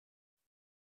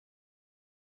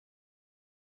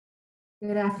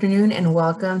Good afternoon and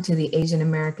welcome to the Asian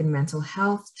American Mental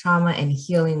Health, Trauma, and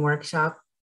Healing Workshop.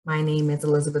 My name is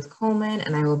Elizabeth Coleman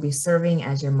and I will be serving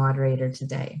as your moderator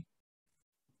today.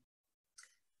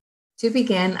 To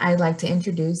begin, I'd like to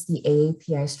introduce the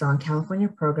AAPI Strong California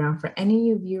program for any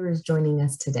new viewers joining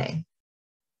us today.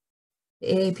 The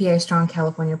AAPI Strong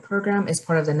California program is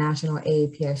part of the National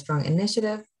AAPI Strong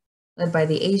Initiative, led by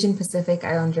the Asian Pacific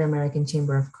Islander American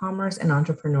Chamber of Commerce and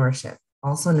Entrepreneurship,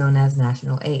 also known as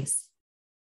National ACE.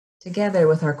 Together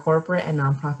with our corporate and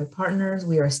nonprofit partners,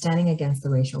 we are standing against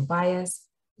the racial bias,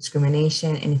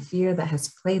 discrimination, and fear that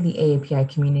has plagued the AAPI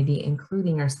community,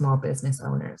 including our small business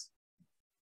owners.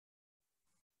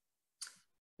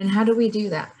 And how do we do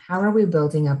that? How are we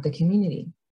building up the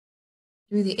community?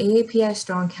 Through the AAPI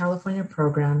Strong California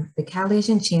program, the Cal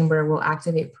Asian Chamber will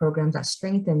activate programs that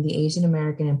strengthen the Asian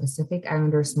American and Pacific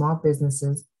Islander small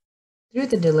businesses through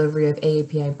the delivery of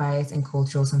AAPI bias and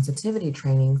cultural sensitivity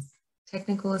trainings,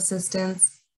 technical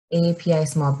assistance, AAPI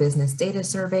small business data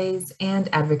surveys, and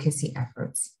advocacy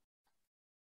efforts.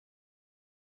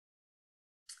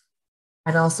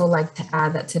 I'd also like to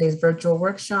add that today's virtual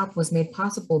workshop was made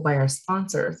possible by our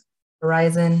sponsors,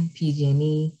 Verizon,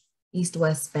 PG&E, East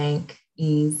West Bank,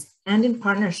 EASE, and in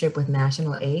partnership with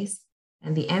National ACE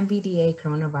and the MBDA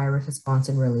Coronavirus Response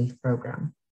and Relief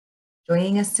Program.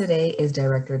 Joining us today is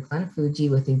Director Glenn Fuji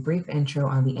with a brief intro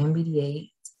on the MBDA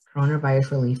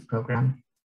Coronavirus Relief Program.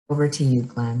 Over to you,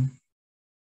 Glenn.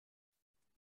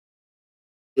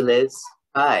 Hey, Liz.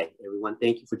 Hi, everyone.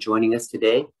 Thank you for joining us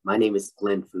today. My name is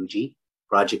Glenn Fuji,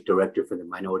 Project Director for the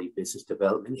Minority Business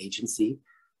Development Agency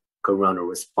Corona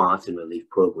Response and Relief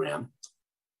Program.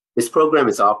 This program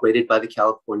is operated by the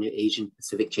California Asian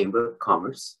Pacific Chamber of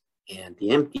Commerce, and the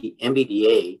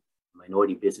MBDA,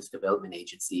 Minority Business Development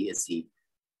Agency,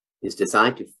 is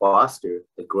designed to foster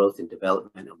the growth and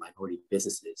development of minority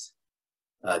businesses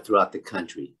throughout the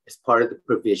country. As part of the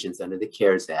provisions under the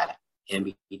CARES Act,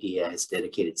 MBDA has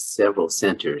dedicated several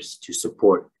centers to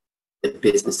support the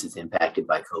businesses impacted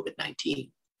by COVID-19.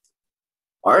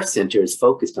 Our center is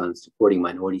focused on supporting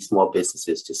minority small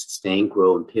businesses to sustain,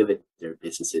 grow, and pivot their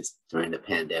businesses during the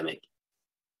pandemic.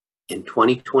 In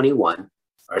 2021,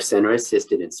 our center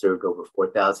assisted and served over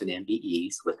 4,000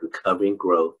 MBEs with recovery and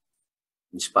growth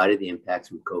in spite of the impacts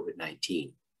from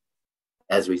COVID-19.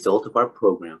 As a result of our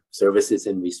program, services,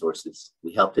 and resources,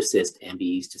 we helped assist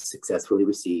MBEs to successfully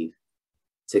receive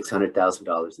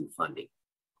 $600,000 in funding.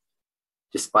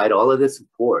 Despite all of the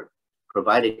support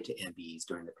provided to MBEs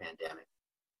during the pandemic,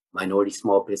 minority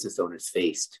small business owners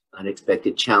faced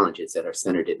unexpected challenges that our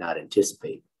center did not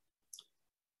anticipate.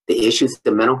 The issues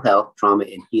of mental health, trauma,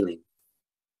 and healing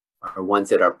are ones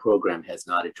that our program has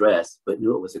not addressed, but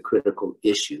knew it was a critical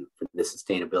issue for the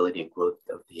sustainability and growth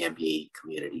of the MBE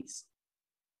communities.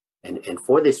 And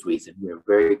for this reason, we are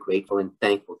very grateful and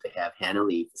thankful to have Hannah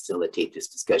Lee facilitate this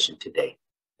discussion today.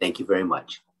 Thank you very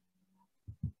much.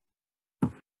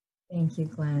 Thank you,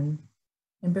 Glenn.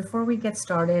 And before we get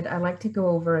started, I'd like to go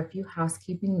over a few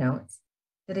housekeeping notes.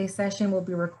 Today's session will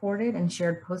be recorded and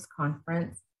shared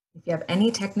post-conference. If you have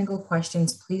any technical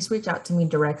questions, please reach out to me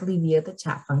directly via the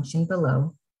chat function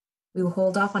below. We will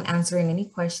hold off on answering any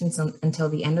questions until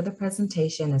the end of the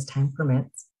presentation as time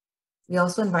permits. We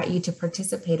also invite you to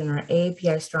participate in our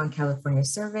AAPI Strong California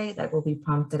survey that will be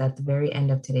prompted at the very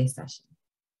end of today's session.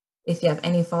 If you have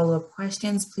any follow-up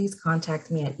questions, please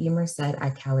contact me at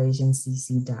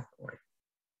emerced@calasiancc.org.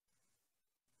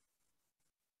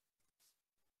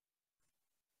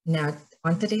 Now,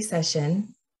 on today's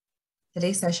session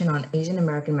on Asian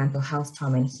American mental health,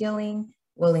 trauma, and healing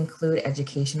will include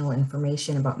educational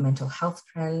information about mental health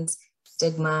trends,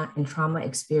 stigma, and trauma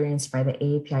experienced by the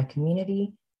AAPI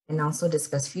community, and also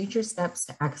discuss future steps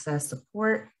to access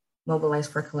support, mobilize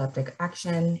for collective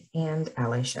action, and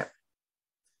allyship.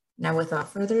 Now,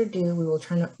 without further ado, we will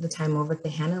turn the time over to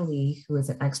Hannah Lee, who is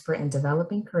an expert in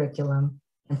developing curriculum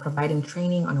and providing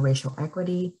training on racial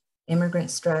equity,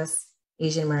 immigrant stress,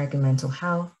 Asian American mental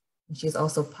health, and she's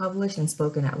also published and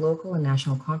spoken at local and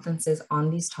national conferences on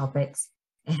these topics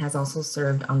and has also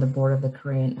served on the board of the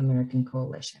Korean American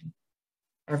Coalition.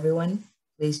 Everyone,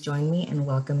 please join me in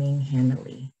welcoming Hannah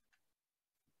Lee.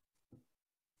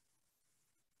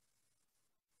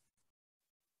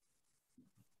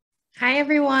 Hi,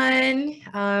 everyone.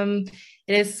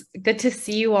 It is good to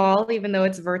see you all, even though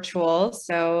it's virtual.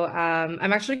 So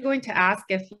I'm actually going to ask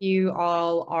if you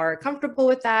all are comfortable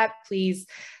with that. Please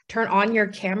turn on your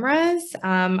cameras.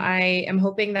 I am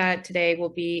hoping that today will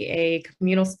be a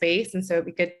communal space, and so it'd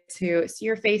be good to see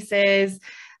your faces.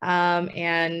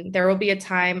 And there will be a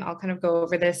time, I'll kind of go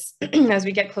over this as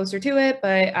we get closer to it,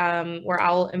 but where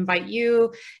I'll invite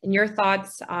you and your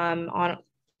thoughts on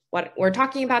what we're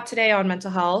talking about today on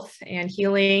mental health and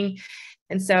healing.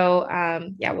 And so,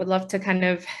 yeah, would love to kind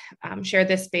of share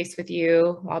this space with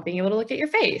you while being able to look at your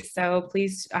face. So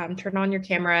please turn on your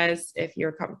cameras if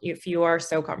you are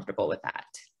so comfortable with that.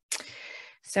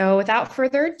 So without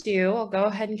further ado, I'll go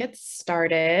ahead and get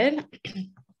started.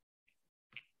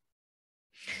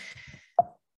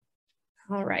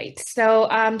 All right, so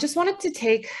just wanted to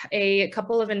take a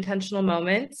couple of intentional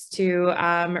moments to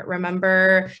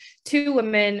remember two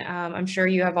women. I'm sure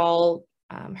you have all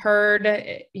heard.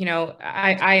 You know,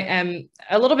 I am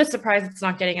a little bit surprised it's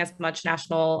not getting as much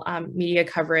national media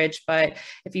coverage, but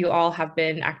if you all have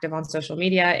been active on social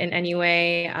media in any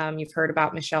way, you've heard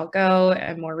about Michelle Go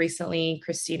and more recently,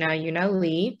 Christina Yuna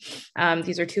Lee.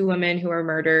 These are two women who were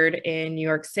murdered in New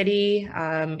York City,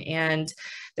 and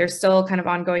there's still kind of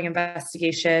ongoing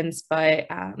investigations, but,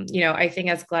 you know, I think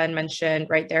as Glenn mentioned,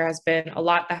 right, there has been a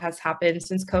lot that has happened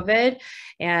since COVID.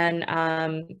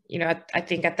 And, you know, I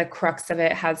think at the crux of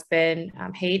it has been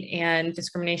hate and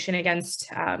discrimination against,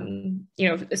 you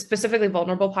know, specifically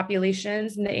vulnerable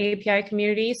populations in the AAPI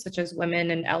community, such as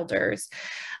women and elders.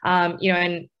 You know,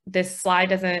 and this slide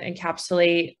doesn't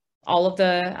encapsulate all of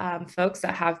the folks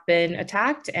that have been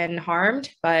attacked and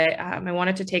harmed, but I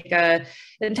wanted to take an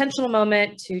intentional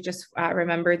moment to just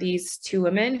remember these two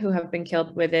women who have been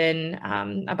killed within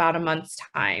about a month's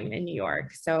time in New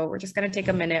York. So we're just going to take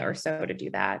a minute or so to do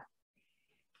that.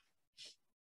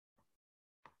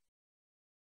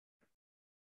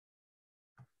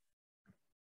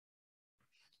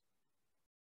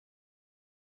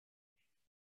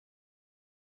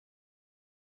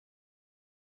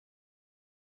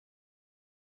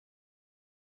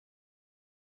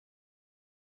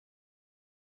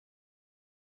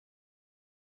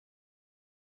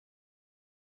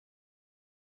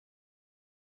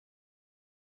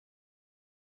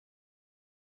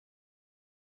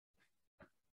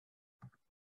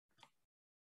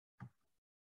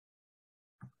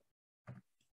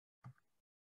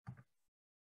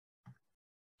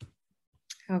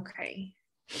 Okay,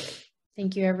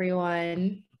 thank you,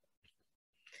 everyone.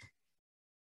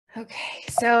 Okay,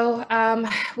 so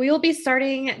we will be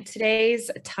starting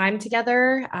today's time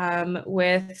together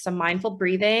with some mindful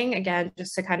breathing, again,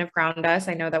 just to kind of ground us.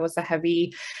 I know that was a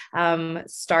heavy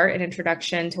start and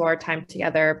introduction to our time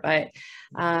together, but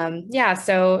yeah,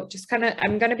 so just kind of,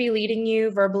 I'm going to be leading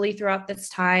you verbally throughout this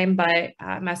time, but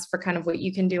as for kind of what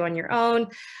you can do on your own,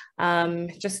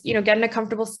 just, you know, get in a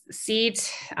comfortable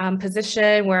seat,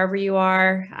 position wherever you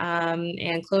are,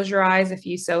 and close your eyes if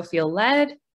you so feel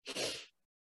led.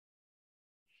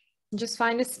 Just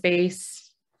find a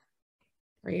space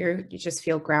where you just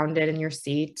feel grounded in your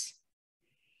seat.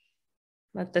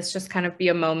 Let this just kind of be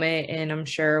a moment in, I'm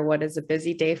sure, what is a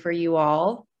busy day for you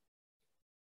all.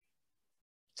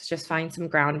 To just find some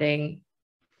grounding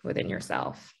within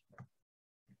yourself.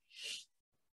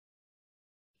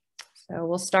 So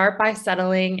we'll start by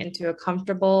settling into a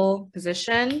comfortable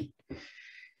position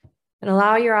and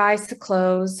allow your eyes to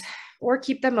close or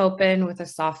keep them open with a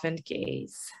softened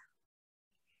gaze.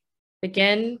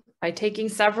 Begin by taking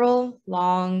several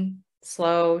long,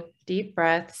 slow, deep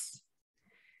breaths,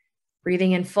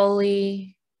 breathing in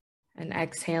fully and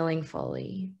exhaling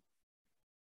fully.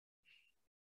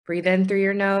 Breathe in through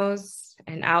your nose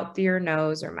and out through your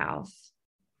nose or mouth.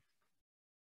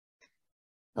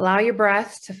 Allow your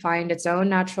breath to find its own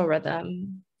natural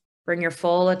rhythm. Bring your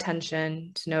full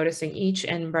attention to noticing each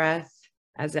in-breath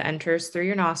as it enters through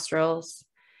your nostrils,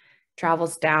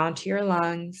 travels down to your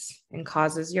lungs, and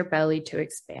causes your belly to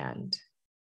expand.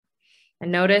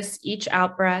 And notice each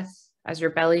out-breath as your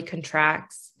belly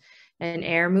contracts and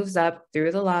air moves up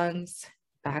through the lungs,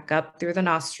 back up through the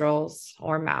nostrils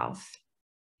or mouth.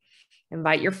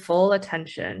 Invite your full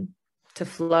attention to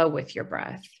flow with your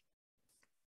breath.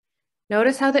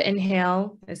 Notice how the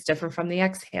inhale is different from the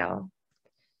exhale.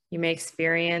 You may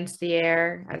experience the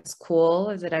air as cool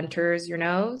as it enters your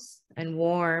nose and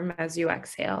warm as you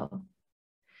exhale.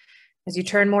 As you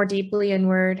turn more deeply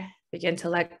inward, begin to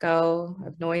let go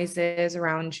of noises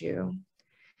around you.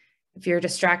 If you're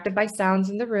distracted by sounds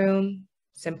in the room,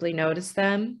 simply notice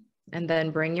them and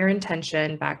then bring your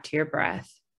intention back to your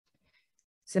breath.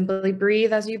 Simply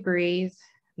breathe as you breathe,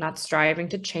 not striving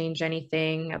to change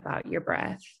anything about your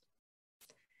breath.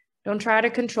 Don't try to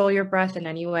control your breath in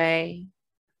any way,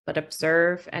 but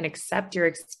observe and accept your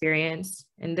experience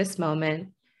in this moment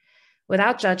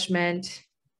without judgment,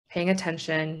 paying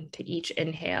attention to each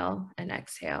inhale and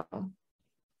exhale.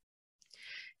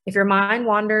 If your mind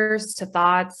wanders to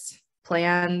thoughts,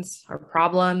 plans, or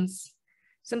problems,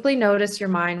 simply notice your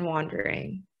mind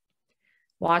wandering.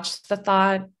 Watch the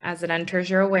thought as it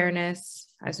enters your awareness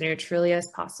as neutrally as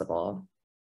possible.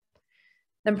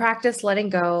 Then practice letting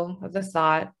go of the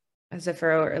thought as if it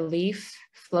were a leaf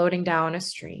floating down a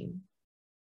stream.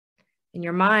 In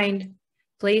your mind,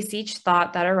 place each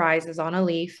thought that arises on a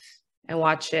leaf and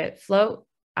watch it float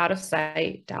out of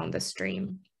sight down the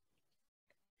stream.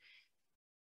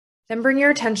 Then bring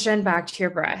your attention back to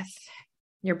your breath.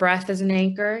 Your breath is an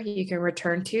anchor you can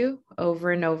return to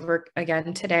over and over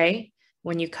again today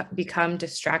when you become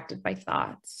distracted by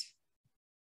thoughts.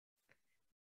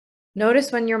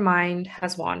 Notice when your mind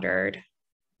has wandered.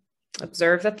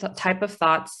 Observe the type of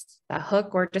thoughts that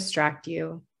hook or distract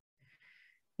you.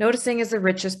 Noticing is the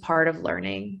richest part of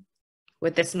learning.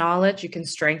 With this knowledge, you can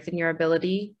strengthen your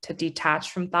ability to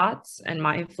detach from thoughts and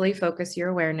mindfully focus your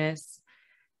awareness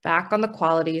back on the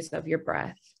qualities of your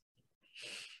breath.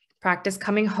 Practice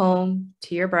coming home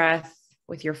to your breath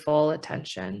with your full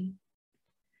attention.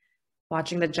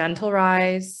 Watching the gentle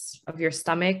rise of your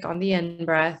stomach on the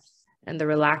in-breath and the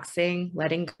relaxing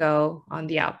letting go on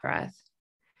the out-breath.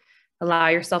 Allow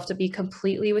yourself to be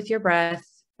completely with your breath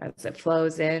as it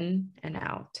flows in and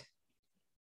out.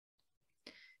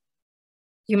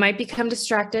 You might become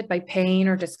distracted by pain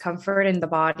or discomfort in the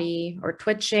body or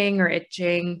twitching or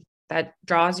itching that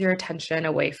draws your attention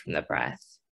away from the breath.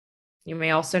 You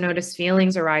may also notice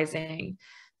feelings arising,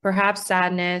 perhaps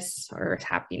sadness or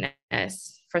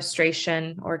happiness,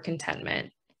 frustration or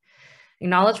contentment.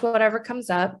 Acknowledge whatever comes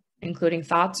up, including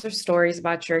thoughts or stories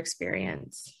about your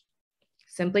experience.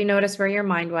 Simply notice where your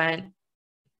mind went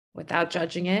without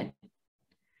judging it,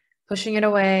 pushing it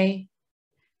away,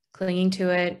 clinging to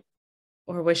it,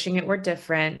 or wishing it were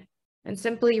different, and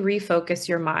simply refocus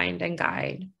your mind and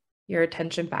guide your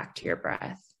attention back to your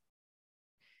breath.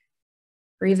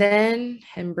 Breathe in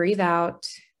and breathe out.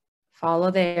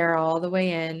 Follow the air all the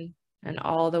way in and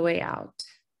all the way out.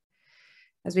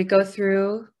 As we go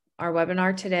through our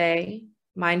webinar today,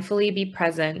 mindfully be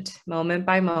present moment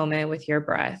by moment with your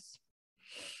breath.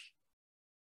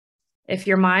 If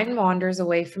your mind wanders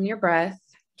away from your breath,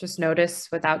 just notice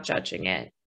without judging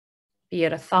it, be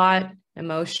it a thought,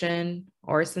 emotion,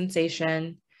 or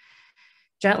sensation.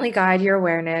 Gently guide your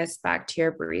awareness back to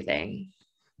your breathing.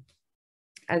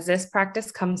 As this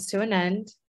practice comes to an end,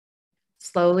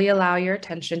 slowly allow your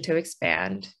attention to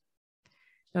expand.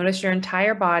 Notice your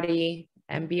entire body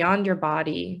and beyond your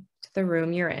body to the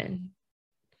room you're in.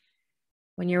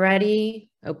 When you're ready,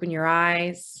 open your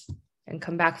eyes and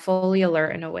come back fully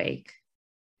alert and awake.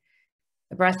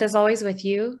 The breath is always with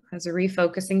you as a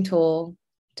refocusing tool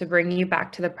to bring you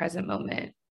back to the present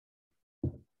moment.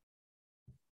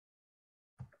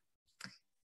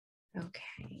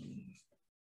 Okay.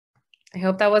 I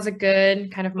hope that was a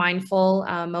good kind of mindful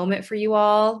moment for you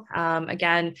all.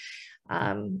 Again,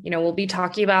 we'll be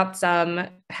talking about some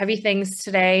heavy things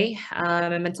today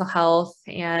in mental health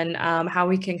and how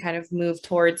we can kind of move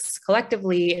towards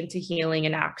collectively into healing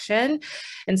and action.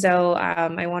 And so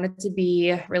I wanted to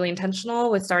be really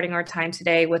intentional with starting our time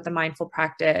today with the mindful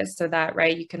practice so that,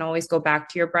 right, you can always go back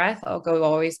to your breath. I'll go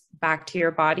always back to your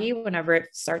body whenever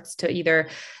it starts to either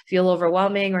feel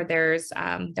overwhelming or there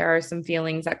are some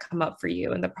feelings that come up for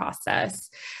you in the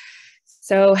process.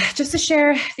 So just to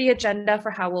share the agenda for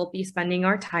how we'll be spending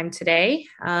our time today.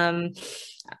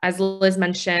 As Liz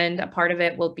mentioned, a part of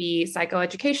it will be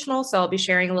psychoeducational. So I'll be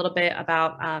sharing a little bit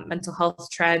about mental health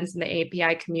trends in the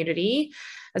AAPI community,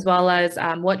 as well as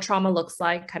what trauma looks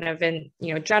like kind of in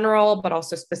general, but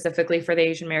also specifically for the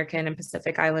Asian American and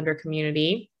Pacific Islander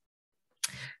community.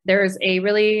 There's a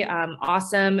really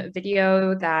awesome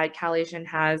video that Cal Asian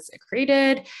has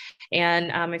created,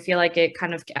 and I feel like it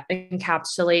kind of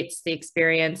encapsulates the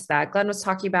experience that Glenn was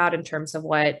talking about in terms of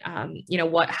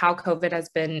how COVID has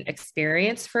been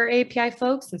experienced for AAPI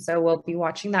folks. And so we'll be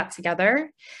watching that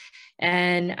together.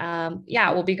 And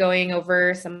we'll be going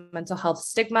over some mental health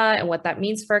stigma and what that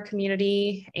means for our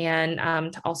community, and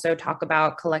to also talk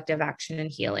about collective action and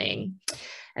healing.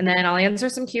 And then I'll answer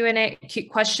some Q&A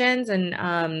questions,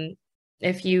 and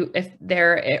if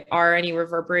there are any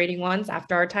reverberating ones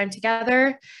after our time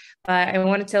together. But I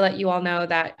wanted to let you all know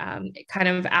that kind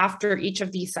of after each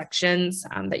of these sections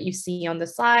that you see on the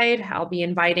slide, I'll be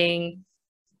inviting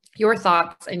your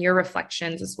thoughts and your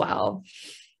reflections as well.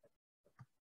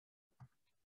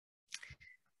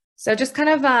 So just kind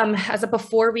of as a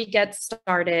before we get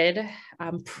started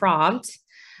prompt,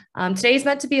 today is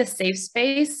meant to be a safe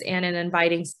space and an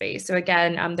inviting space. So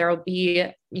again, there will be,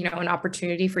 an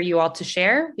opportunity for you all to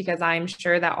share, because I'm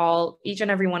sure that each and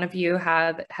every one of you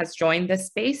has joined this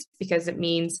space because it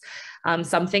means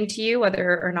something to you,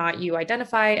 whether or not you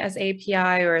identify as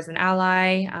AAPI or as an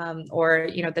ally, or,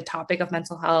 the topic of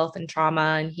mental health and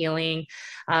trauma and healing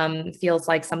feels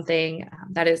like something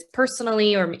that is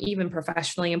personally or even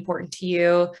professionally important to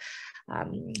you.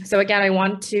 So again, I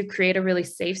want to create a really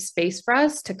safe space for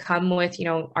us to come with,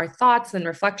 our thoughts and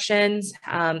reflections.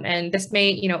 And this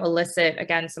may, elicit,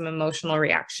 again, some emotional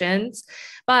reactions.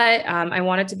 But I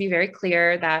wanted to be very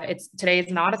clear that today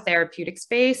is not a therapeutic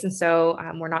space. And so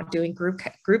we're not doing group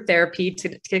therapy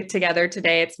together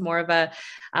today. It's more of a,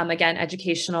 again,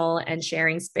 educational and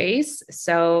sharing space.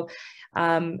 So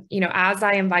as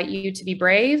I invite you to be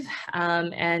brave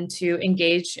and to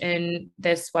engage in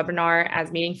this webinar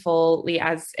as meaningfully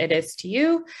as it is to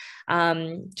you,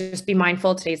 just be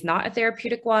mindful today's not a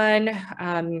therapeutic one.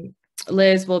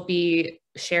 Liz will be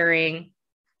sharing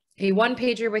a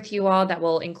one-pager with you all that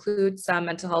will include some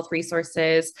mental health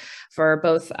resources for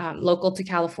both local to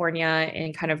California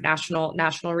and kind of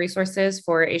national resources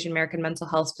for Asian American mental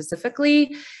health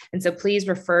specifically. And so please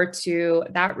refer to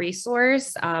that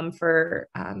resource for,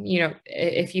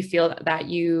 if you feel that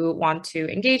you want to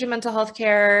engage in mental health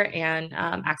care and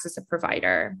access a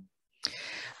provider.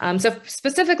 So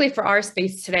specifically for our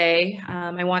space today,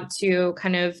 I want to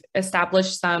kind of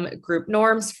establish some group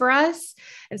norms for us.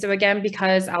 And so again,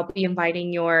 because I'll be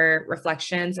inviting your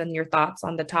reflections and your thoughts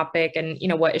on the topic and,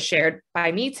 what is shared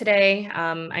by me today,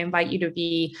 I invite you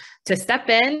to step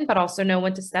in, but also know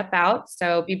when to step out.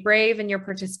 So be brave in your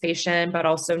participation, but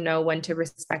also know when to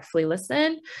respectfully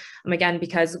listen. Again,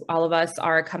 because all of us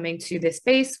are coming to this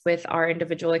space with our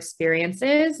individual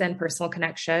experiences and personal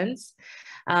connections.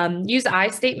 Use I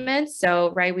statements.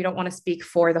 So, right, we don't want to speak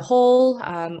for the whole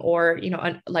or,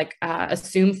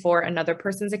 assume for another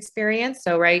person's experience.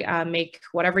 So, right, make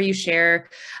whatever you share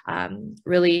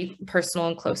really personal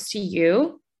and close to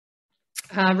you.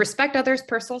 Respect others'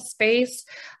 personal space.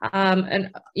 And,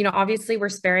 obviously we're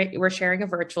sharing a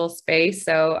virtual space.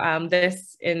 So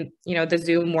this in, the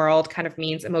Zoom world kind of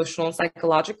means emotional and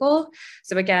psychological.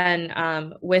 So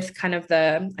again, with kind of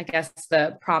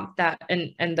the prompt that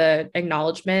and the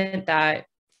acknowledgement that,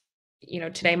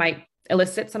 today might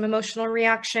elicit some emotional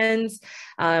reactions.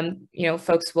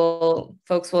 Folks will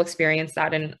experience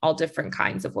that in all different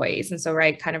kinds of ways. And so,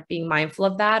 right, kind of being mindful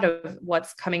of that, of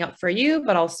what's coming up for you,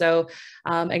 but also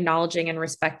acknowledging and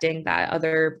respecting that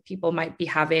other people might be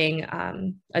having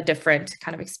a different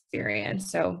kind of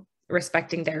experience. So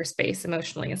respecting their space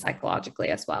emotionally and psychologically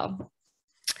as well.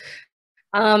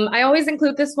 I always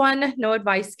include this one, no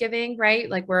advice giving, right?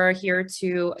 Like we're here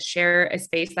to share a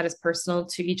space that is personal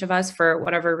to each of us for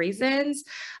whatever reasons.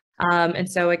 And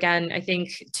so again, I think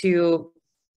to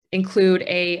include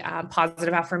a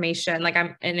positive affirmation, like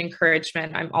I'm an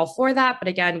encouragement, I'm all for that. But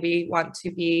again, we want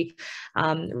to be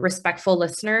respectful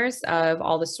listeners of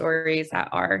all the stories that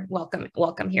are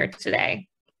welcome here today.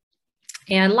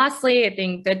 And lastly, I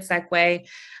think good segue,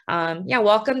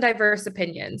 welcome diverse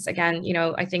opinions. Again,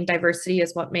 I think diversity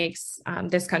is what makes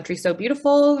this country so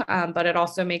beautiful, but it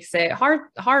also makes it hard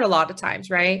a lot of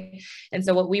times, right? And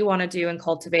so what we want to do and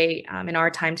cultivate in our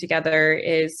time together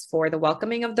is for the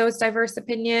welcoming of those diverse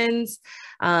opinions,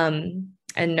 and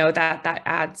know that that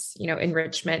adds,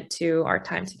 enrichment to our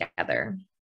time together.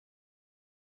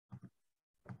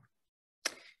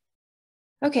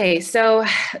 Okay, so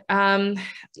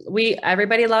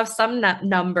everybody loves some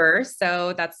numbers,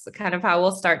 so that's kind of how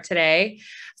we'll start today.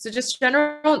 So just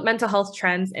general mental health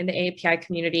trends in the AAPI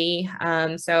community.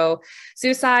 So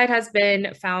suicide has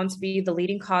been found to be the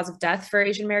leading cause of death for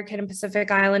Asian American and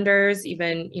Pacific Islanders,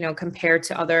 even compared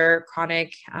to other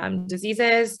chronic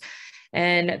diseases.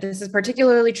 And this is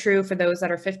particularly true for those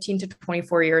that are 15 to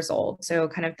 24 years old. So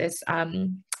kind of this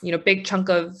big chunk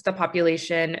of the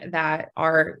population that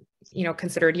are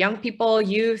considered young people,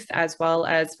 youth, as well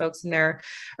as folks in their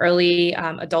early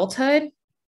adulthood.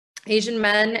 Asian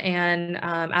men and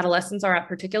adolescents are at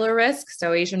particular risk.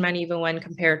 So Asian men, even when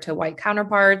compared to white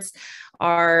counterparts,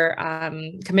 are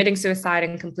committing suicide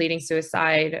and completing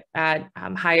suicide at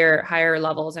higher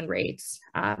levels and rates.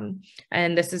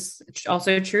 And this is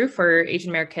also true for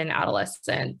Asian American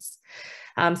adolescents.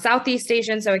 Southeast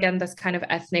Asian, so again, this kind of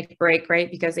ethnic break, right?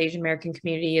 Because Asian American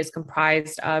community is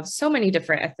comprised of so many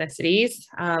different ethnicities,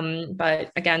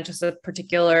 but again, just a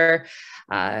particular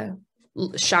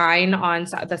shine on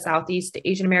the Southeast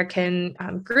Asian American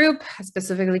group,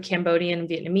 specifically Cambodian and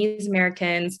Vietnamese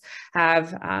Americans,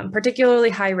 have particularly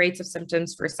high rates of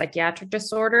symptoms for psychiatric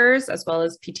disorders, as well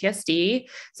as PTSD.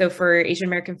 So for Asian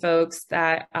American folks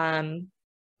that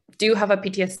do have a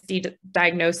PTSD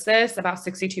diagnosis, about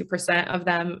 62% of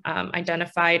them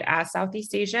identified as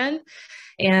Southeast Asian,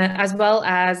 and as well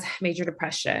as major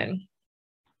depression.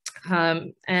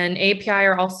 And AAPI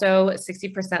are also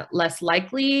 60% less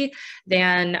likely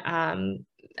than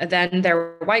than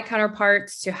their white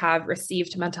counterparts to have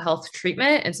received mental health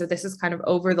treatment. And so this is kind of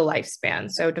over the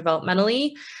lifespan. So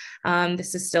developmentally,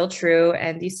 this is still true.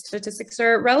 And these statistics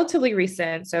are relatively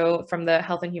recent. So from the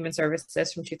Health and Human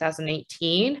Services from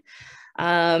 2018.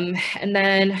 And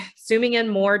then zooming in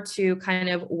more to kind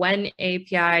of when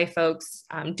API folks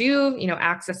do,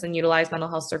 access and utilize mental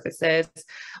health services,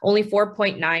 only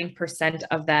 4.9%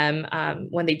 of them,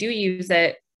 when they do use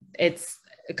it, it's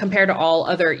compared to all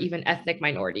other even ethnic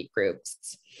minority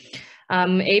groups.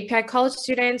 API college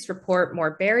students report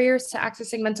more barriers to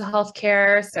accessing mental health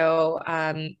care. So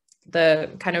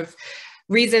the kind of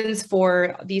reasons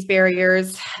for these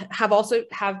barriers have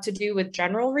to do with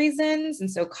general reasons. And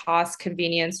so cost,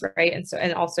 convenience, right?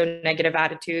 And also negative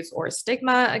attitudes or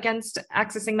stigma against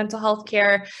accessing mental health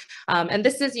care. And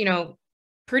this is,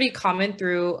 pretty common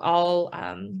through all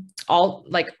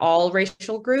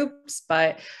racial groups,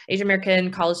 but Asian American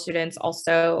college students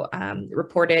also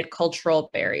reported cultural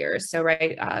barriers. So,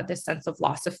 right, this sense of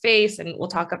loss of face, and we'll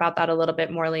talk about that a little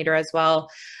bit more later as well,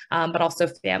 but also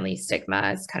family stigma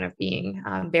as kind of being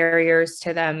barriers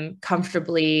to them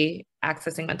comfortably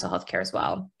accessing mental health care as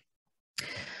well.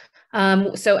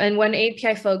 And when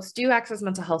API folks do access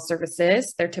mental health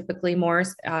services, they're typically more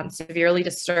severely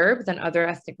disturbed than other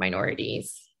ethnic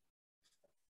minorities.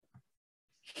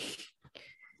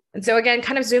 And so again,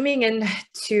 kind of zooming in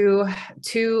to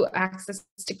access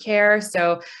to care,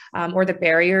 or the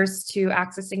barriers to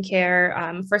accessing care.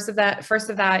 First of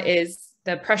that is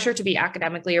the pressure to be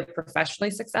academically or professionally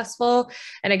successful.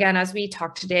 And again, as we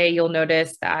talk today, you'll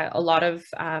notice that a lot of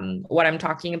what I'm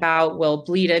talking about will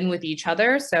bleed in with each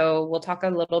other. So we'll talk a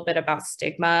little bit about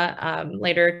stigma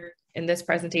later in this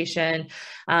presentation.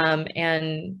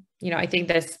 I think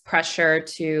this pressure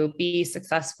to be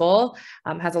successful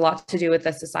has a lot to do with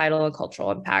the societal and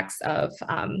cultural impacts of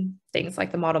things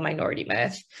like the model minority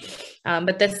myth.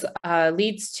 But this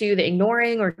leads to the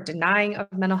ignoring or denying of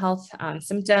mental health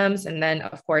symptoms, and then,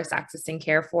 of course, accessing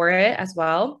care for it as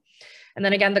well. And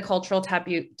then again, the cultural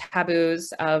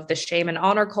taboos of the shame and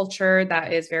honor culture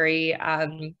that is very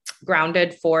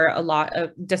grounded for a lot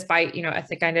of, despite,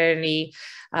 ethnic identity,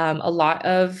 a lot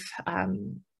of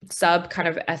sub kind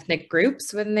of ethnic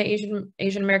groups within the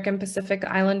Asian American Pacific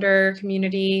Islander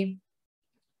community,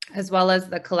 as well as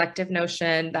the collective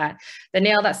notion that the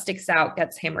nail that sticks out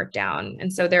gets hammered down.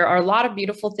 And so there are a lot of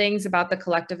beautiful things about the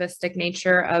collectivistic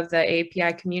nature of the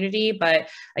API community. But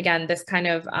again, this kind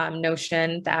of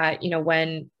notion that,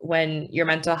 when your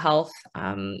mental health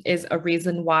is a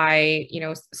reason why,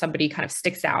 somebody kind of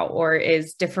sticks out or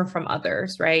is different from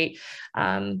others, right?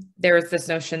 There is this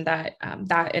notion that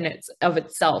that in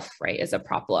itself, right, is a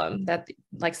problem, that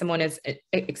like someone is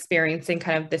experiencing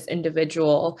kind of this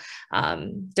individual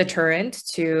deterrent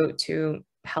to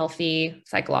healthy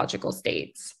psychological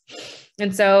states.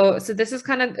 And so this is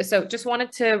just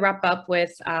wanted to wrap up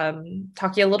with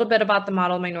talking a little bit about the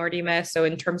model minority myth. So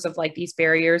in terms of like these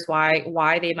barriers,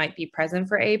 why they might be present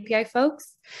for API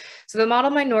folks. So the model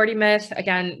minority myth,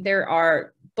 again, there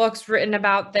are books written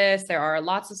about this. There are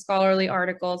lots of scholarly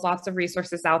articles, lots of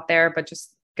resources out there, but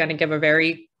just going to give a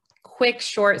very quick,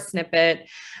 short snippet.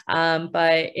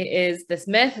 But it is this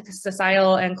myth,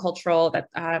 societal and cultural, that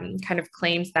kind of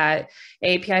claims that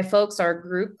API folks are a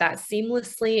group that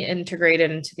seamlessly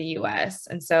integrated into the US.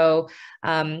 And so,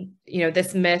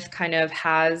 this myth kind of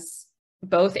has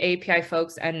both API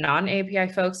folks and non-API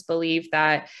folks believe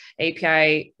that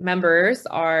API members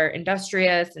are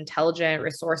industrious, intelligent,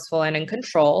 resourceful, and in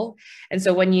control. And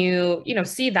so when you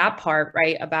see that part,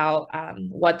 right, about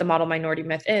what the model minority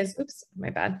myth is, oops, my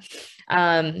bad,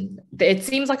 it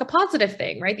seems like a positive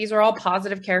thing, right? These are all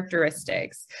positive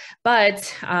characteristics.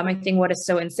 But I think what is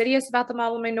so insidious about the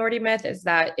model minority myth is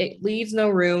that it leaves no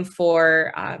room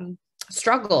for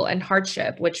struggle and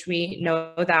hardship, which we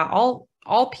know that all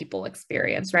people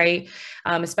experience, right?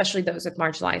 Especially those with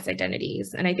marginalized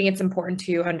identities. And I think it's important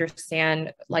to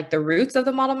understand like the roots of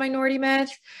the model minority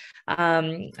myth.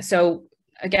 So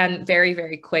again, very,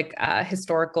 very quick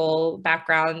historical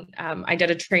background. I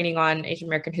did a training on Asian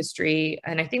American history,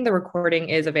 and I think the recording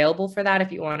is available for that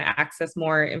if you want to access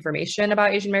more information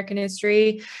about Asian American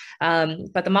history.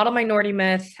 But the model minority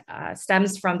myth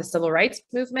stems from the civil rights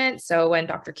movement. So when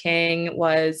Dr. King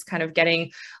was kind of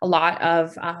getting a lot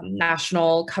of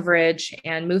national coverage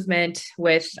and movement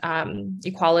with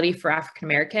equality for African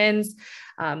Americans,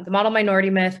 the model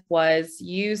minority myth was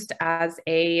used as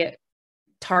a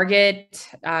target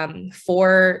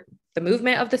for the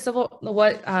movement of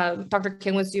what Dr.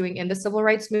 King was doing in the civil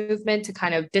rights movement to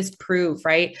kind of disprove,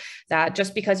 right, that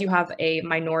just because you have a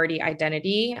minority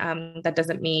identity, that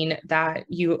doesn't mean that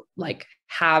you like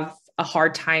have a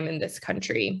hard time in this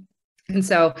country. And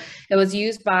so it was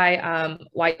used by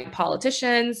white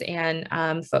politicians and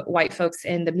white folks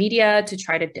in the media to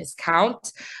try to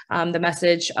discount the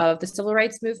message of the civil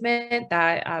rights movement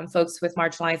that folks with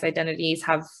marginalized identities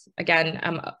have, again,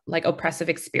 like oppressive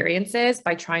experiences,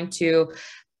 by trying to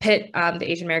pit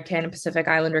the Asian American and Pacific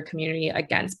Islander community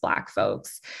against Black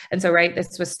folks. And so, right,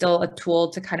 this was still a tool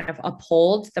to kind of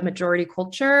uphold the majority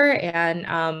culture and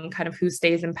kind of who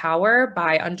stays in power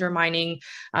by undermining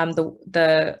like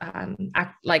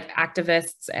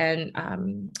activists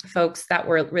and folks that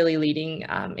were really leading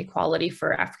equality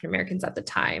for African Americans at the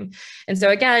time. And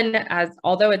so again,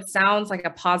 although it sounds like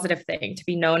a positive thing to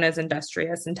be known as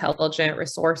industrious, intelligent,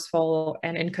 resourceful,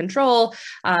 and in control,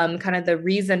 kind of the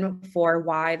reason for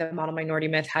why the model minority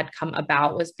myth had come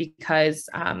about was because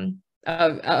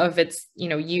of its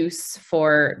use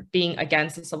for being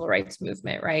against the civil rights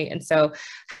movement, right? And so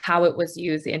how it was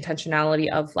used, the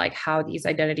intentionality of like how these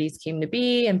identities came to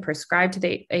be and prescribed to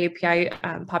the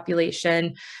AAPI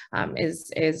population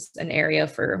is an area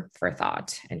for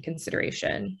thought and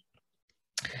consideration.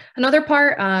 Another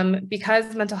part,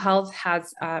 because mental health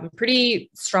has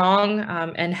pretty strong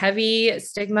and heavy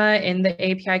stigma in the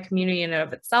API community in and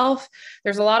of itself,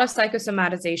 there's a lot of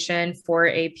psychosomatization for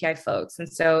API folks. And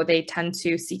so they tend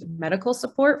to seek medical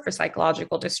support for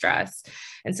psychological distress.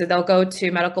 And so they'll go to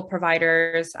medical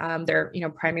providers, their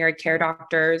primary care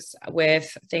doctors,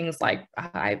 with things like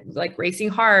racing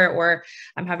heart, or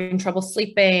I'm having trouble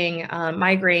sleeping,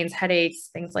 migraines, headaches,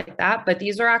 things like that. But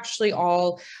these are actually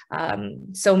all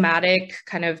somatic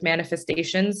kind of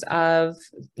manifestations of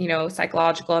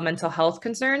psychological and mental health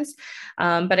concerns.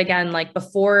 But again, like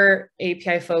before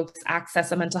API folks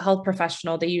access a mental health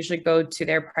professional, they usually go to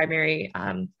their primary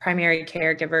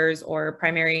caregivers or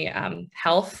primary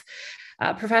health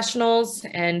professionals,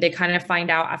 and they kind of find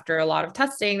out after a lot of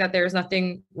testing that there's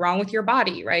nothing wrong with your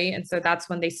body, right? And so that's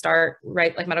when they start,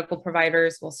 right, like medical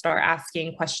providers will start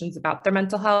asking questions about their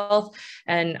mental health,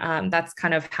 and that's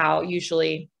kind of how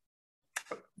usually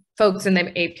folks in the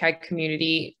API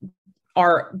community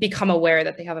become aware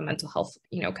that they have a mental health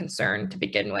concern to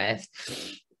begin with.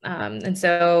 And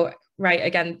so, right,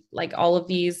 again, like all of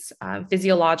these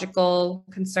physiological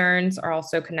concerns are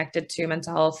also connected to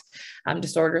mental health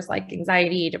disorders like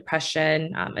anxiety,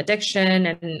 depression, addiction,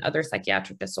 and other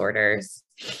psychiatric disorders.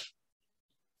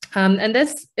 And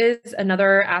this is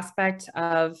another aspect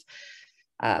of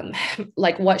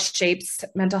like what shapes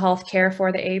mental health care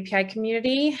for the API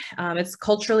community. It's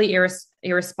culturally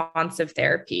irresponsive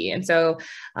therapy. And so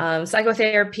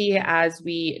psychotherapy as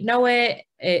we know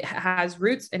it has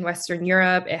roots in Western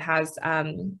Europe. It has,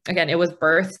 again, it was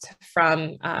birthed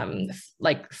from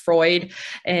like Freud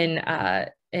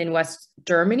in West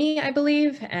Germany, I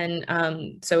believe.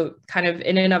 And so kind of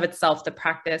in and of itself, the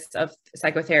practice of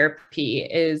psychotherapy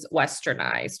is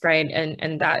westernized, right?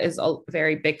 And that is a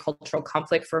very big cultural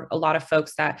conflict for a lot of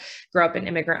folks that grew up in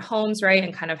immigrant homes, right?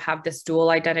 And kind of have this dual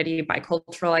identity,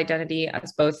 bicultural identity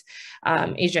as both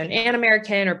Asian and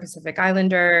American or Pacific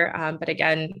Islander. But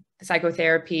again,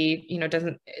 psychotherapy,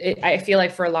 I feel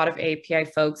like for a lot of API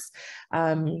folks,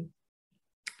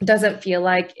 doesn't feel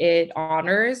like it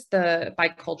honors the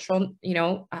bicultural,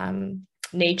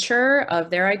 nature of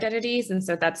their identities. And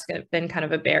so that's been kind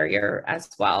of a barrier as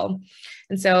well.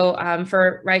 And so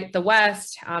for the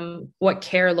West, what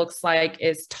care looks like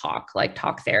is talk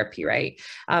therapy, right?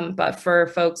 But for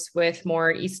folks with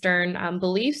more Eastern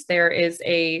beliefs, there is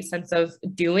a sense of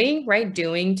doing, right?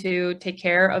 Doing to take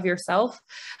care of yourself,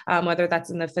 whether that's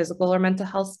in the physical or mental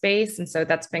health space. And so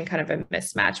that's been kind of a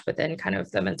mismatch within kind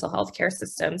of the mental health care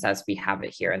systems as we have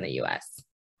it here in the US.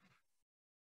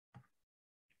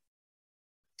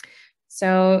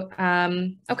 So,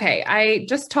 okay, I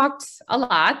just talked a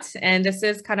lot, and this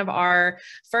is kind of our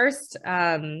first,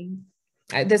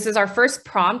 this is our first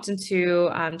prompt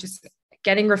into just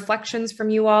getting reflections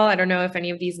from you all. I don't know if any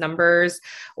of these numbers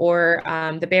or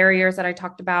the barriers that I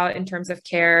talked about in terms of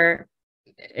care,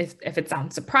 if it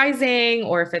sounds surprising,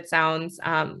 or if it sounds,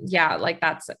 yeah, like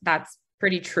that's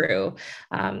pretty true.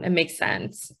 It makes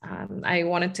sense. I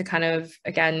wanted to kind of,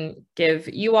 again, give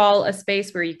you all a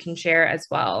space where you can share as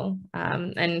well.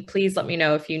 And please let me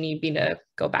know if you need me to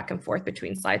go back and forth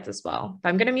between slides as well. But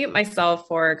I'm going to mute myself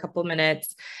for a couple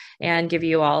minutes and give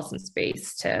you all some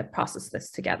space to process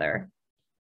this together.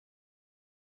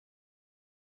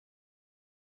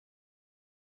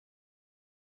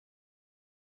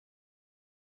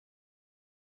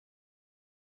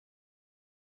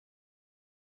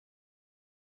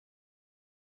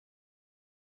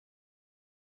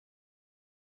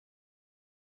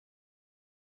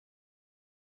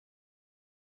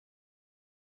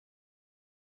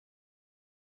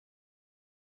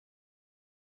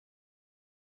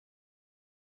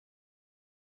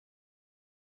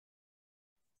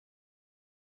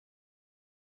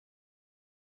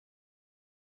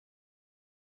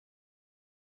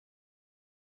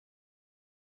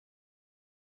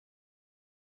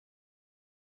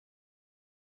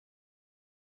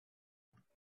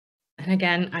 And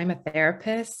again, I'm a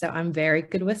therapist, so I'm very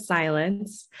good with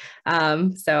silence.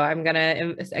 So I'm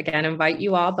gonna, again, invite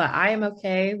you all, but I am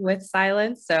okay with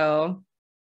silence. So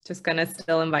just gonna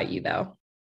still invite you though.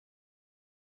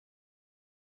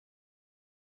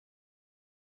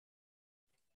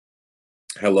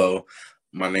 Hello,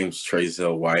 my name is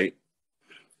Trezell White,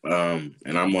 and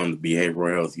I'm on the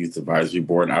Behavioral Health Youth Advisory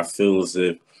Board. I feel as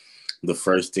if the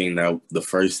first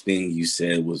thing you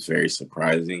said was very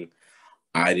surprising.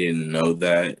 I didn't know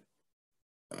that.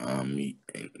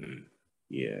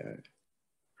 Yeah,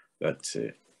 that's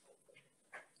it.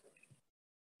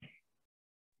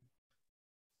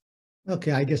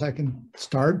 Okay, I guess I can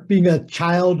start. Being a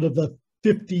child of the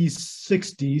 50s,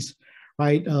 60s,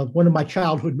 right? One of my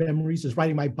childhood memories is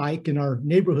riding my bike in our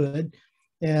neighborhood,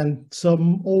 and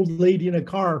some old lady in a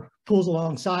car pulls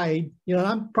alongside.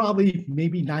 I'm probably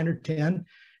maybe 9 or 10,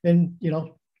 and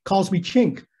calls me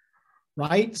chink,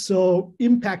 right? So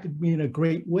impacted me in a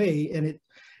great way, and it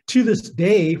to this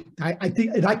day, I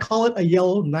think, and I call it a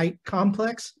yellow knight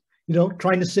complex.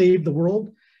 Trying to save the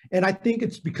world, and I think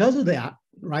it's because of that,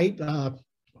 right?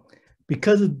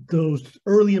 Because of those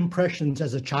early impressions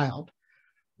as a child,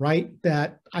 right?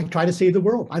 That I try to save the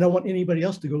world. I don't want anybody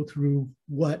else to go through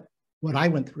what I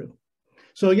went through.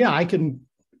 So yeah, I can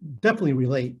definitely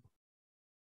relate.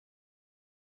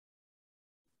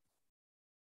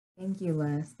 Thank you,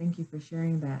 Les. Thank you for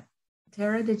sharing that.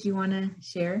 Tara, did you want to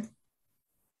share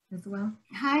as well?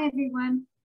 Hi, everyone.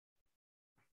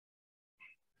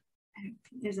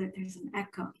 There's an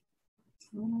echo.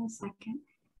 Hold on a second.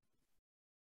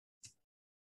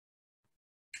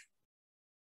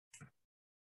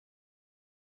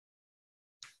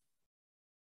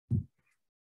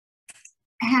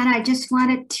 Hannah, I just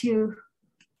wanted to,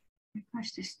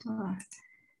 gosh, this door.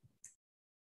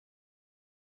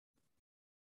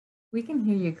 We can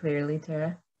hear you clearly,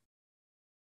 Tara.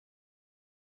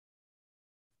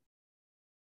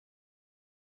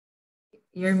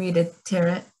 You're muted,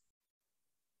 Tara.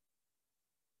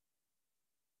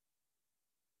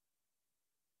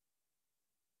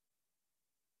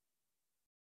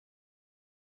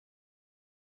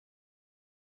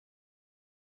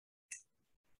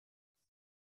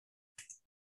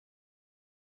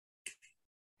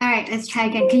 All right, let's try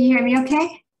again. Can you hear me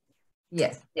okay?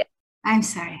 Yes. I'm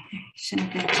sorry. I shouldn't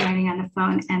have been joining on the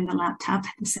phone and the laptop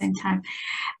at the same time.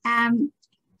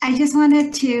 I just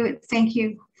wanted to thank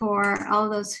you for all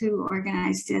those who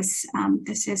organized this.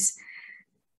 This is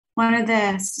one of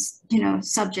the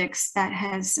subjects that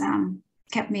has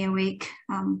kept me awake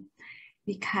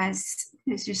because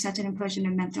there's just such an implosion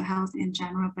in mental health in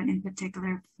general, but in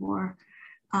particular for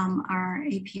our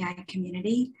API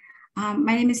community.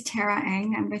 My name is Tara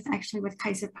Eng. I'm actually with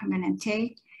Kaiser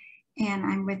Permanente, and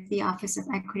I'm with the Office of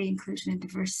Equity, Inclusion, and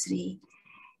Diversity.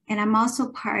 And I'm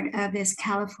also part of this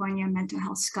California Mental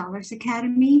Health Scholars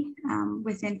Academy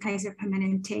within Kaiser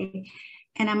Permanente,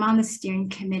 and I'm on the steering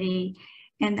committee.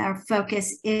 And our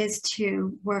focus is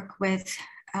to work with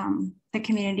the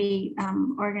community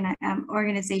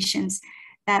organizations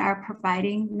that are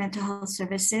providing mental health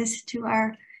services to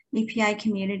our API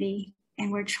community.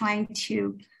 And we're trying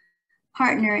to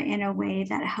partner in a way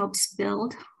that helps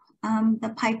build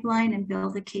the pipeline and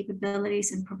build the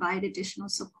capabilities and provide additional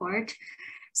support.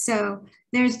 So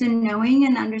there's the knowing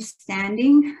and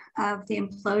understanding of the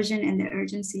implosion and the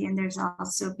urgency, and there's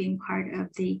also being part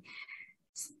of the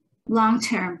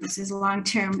long-term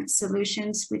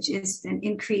solutions, which is an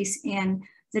increase in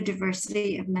the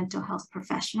diversity of mental health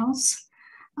professionals,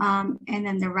 and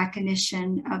then the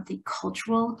recognition of the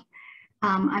cultural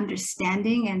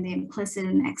understanding and the implicit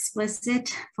and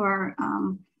explicit for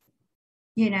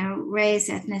race,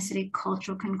 ethnicity,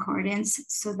 cultural concordance,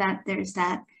 so that there's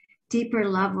that deeper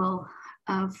level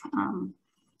of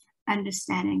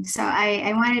understanding. So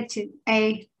I wanted to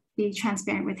be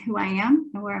transparent with who I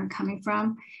am and where I'm coming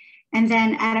from. And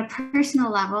then at a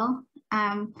personal level,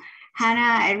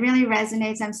 Hannah, it really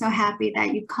resonates. I'm so happy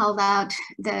that you called out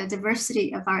the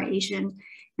diversity of our Asian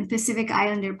and Pacific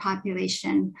Islander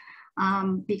population,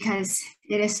 because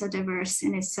it is so diverse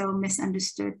and it's so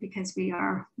misunderstood because we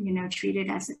are, treated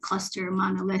as a cluster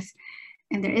monolith.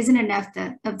 And there isn't enough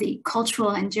of the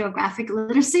cultural and geographic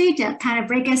literacy to kind of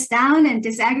break us down and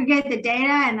disaggregate the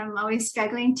data. And I'm always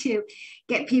struggling to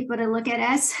get people to look at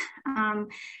us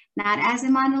not as a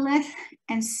monolith.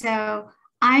 And so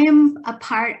I am a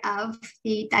part of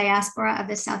the diaspora of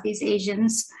the Southeast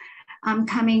Asians,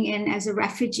 coming in as a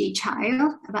refugee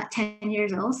child, about 10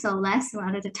 years old, so less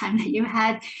around at the time that you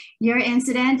had your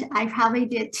incident. I probably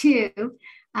did too.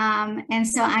 And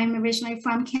so I'm originally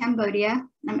from Cambodia.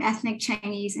 I'm ethnic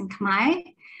Chinese and Khmer.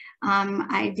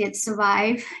 I did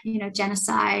survive,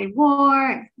 genocide,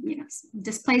 war,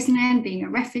 displacement, being a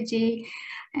refugee.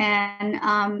 And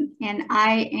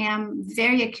I am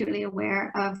very acutely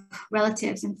aware of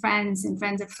relatives and friends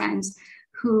of friends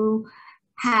who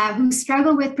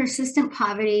struggle with persistent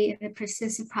poverty. And the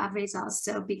persistent poverty is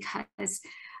also because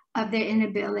of their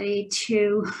inability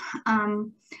to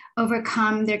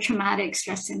overcome their traumatic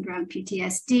stress syndrome,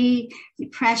 PTSD,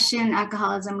 depression,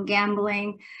 alcoholism,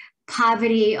 gambling,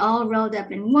 poverty, all rolled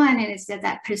up in one. And it's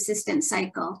that persistent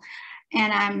cycle.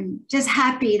 And I'm just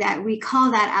happy that we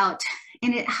call that out.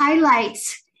 And it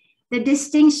highlights the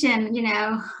distinction,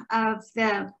 of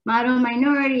the model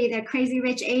minority, the crazy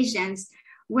rich Asians,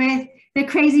 with the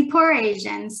crazy poor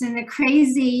Asians and the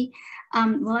crazy,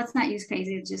 well, let's not use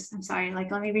crazy. It's just, I'm sorry,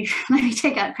 like let me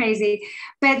take out crazy.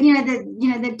 But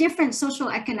the different social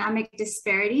economic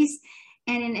disparities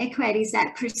and inequities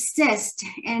that persist,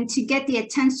 and to get the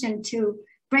attention to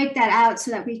break that out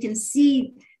so that we can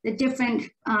see the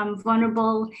different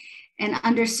vulnerable and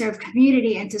underserved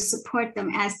community, and to support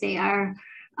them as they are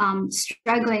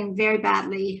struggling very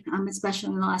badly, especially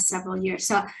in the last several years.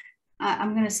 So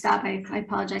I'm going to stop. I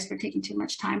apologize for taking too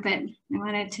much time, but I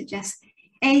wanted to just,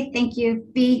 A, thank you.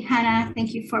 B, Hannah,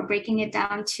 thank you for breaking it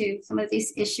down to some of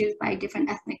these issues by different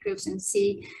ethnic groups. And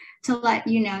C, to let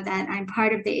you know that I'm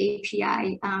part of the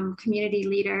API community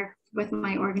leader with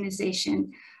my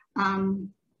organization,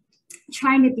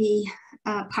 trying to be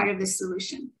part of the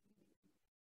solution.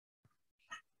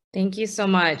 Thank you so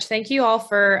much. Thank you all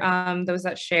for those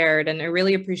that shared. And I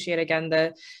really appreciate, again,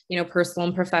 the, personal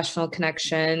and professional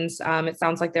connections. It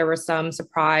sounds like there was some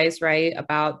surprise, right,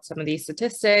 about some of these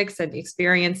statistics and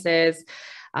experiences.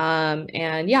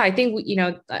 And yeah, I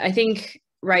think,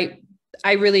 right,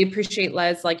 I really appreciate,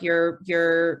 Les, like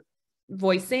your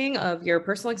voicing of your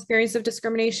personal experience of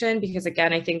discrimination, because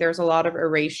again, I think there's a lot of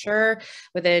erasure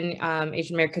within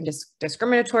Asian American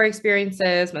discriminatory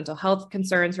experiences, mental health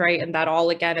concerns, right? And that all,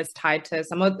 again, is tied to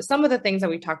some of the things that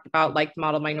we talked about, like the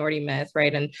model minority myth,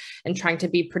 right? And trying to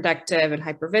be productive and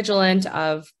hypervigilant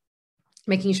of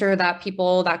making sure that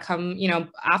people that come,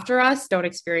 after us don't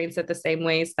experience it the same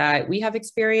ways that we have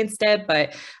experienced it.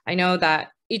 But I know that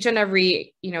each and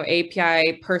every,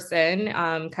 API person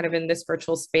kind of in this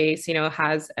virtual space,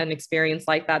 has an experience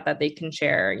like that they can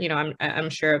share. I'm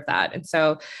sure of that. And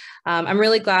so I'm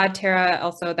really glad, Tara,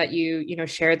 also that you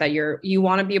shared that you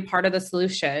want to be a part of the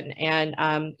solution. And,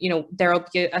 there will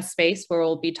be a space where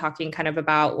we'll be talking kind of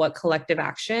about what collective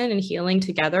action and healing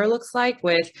together looks like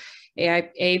with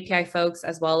AAPI folks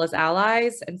as well as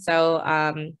allies. And so,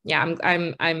 yeah,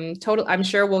 I'm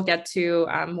sure we'll get to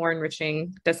more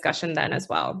enriching discussion then as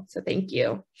well. So thank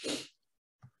you.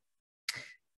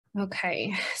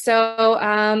 Okay,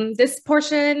 so this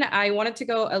portion, I wanted to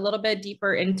go a little bit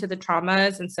deeper into the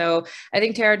traumas. And so I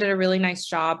think Tara did a really nice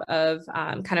job of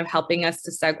kind of helping us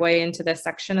to segue into this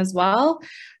section as well.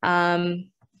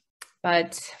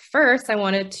 But first, I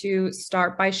wanted to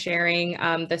start by sharing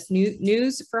this new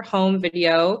news for home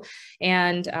video,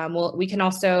 and we can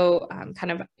also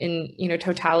kind of in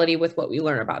totality with what we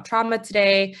learn about trauma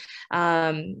today,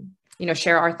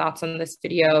 share our thoughts on this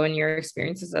video and your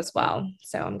experiences as well.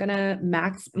 So I'm gonna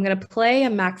play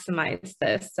and maximize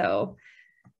this. So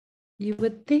you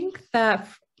would think that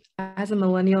as a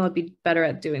millennial, I'd be better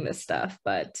at doing this stuff,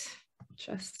 but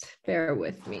just bear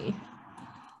with me.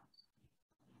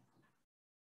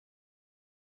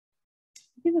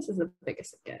 I think this is the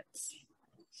biggest it gets.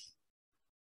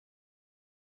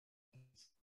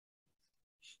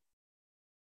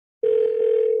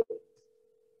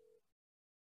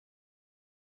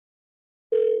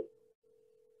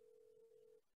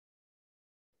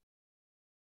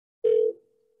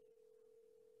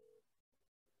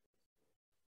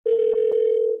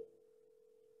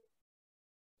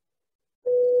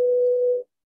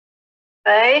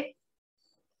喂，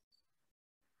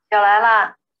小来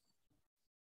啦，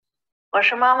我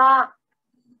是妈妈，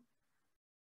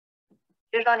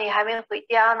知道你还没回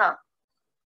家呢。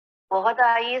我和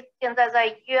大一现在在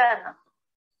医院呢。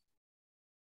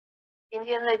今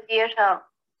天在街上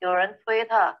有人推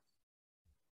他，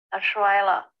他摔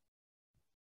了。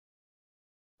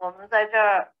我们在这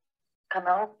儿可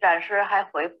能暂时还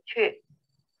回不去。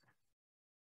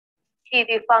弟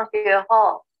弟放学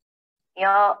后，你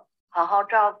要好好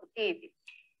照顾弟弟，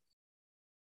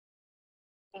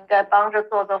应该帮着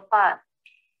做做饭。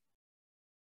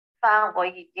饭我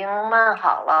已经焖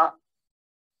好了，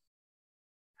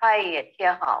菜也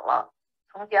切好了，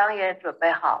葱姜也准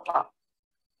备好了，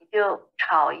你就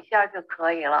炒一下就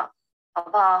可以了，好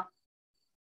不好？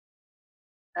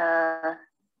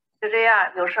就这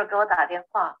样，有事给我打电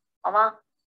话，好吗？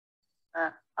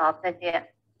好，再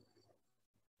见。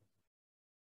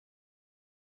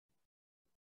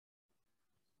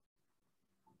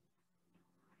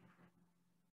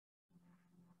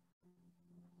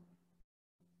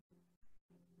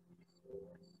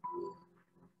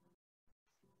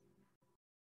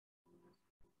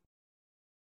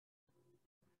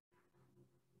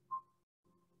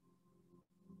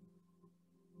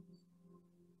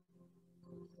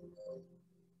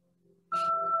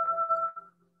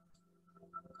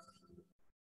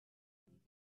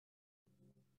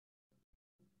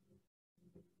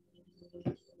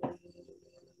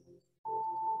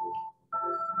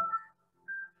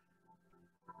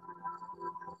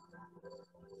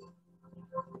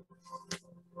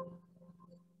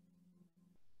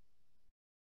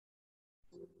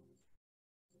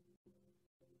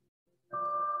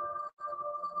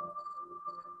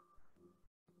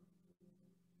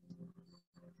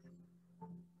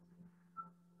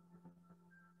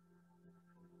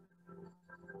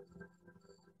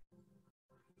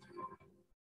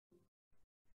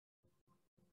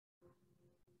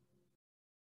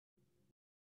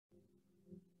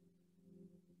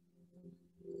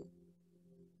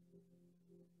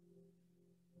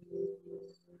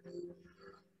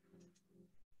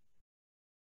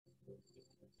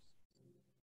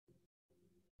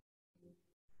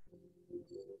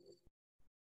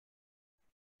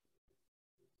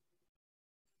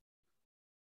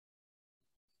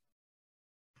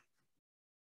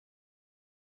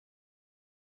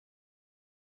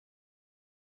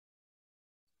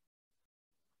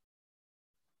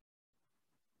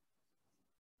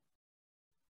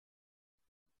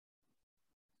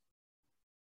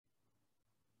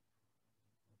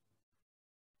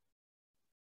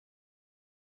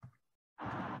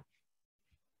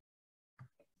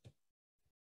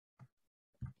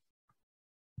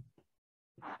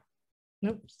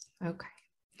Oops. Okay.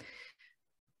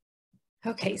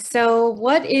 Okay, so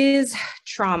what is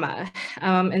trauma?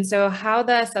 And so how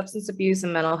the Substance Abuse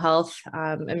and Mental Health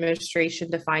Administration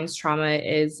defines trauma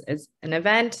is an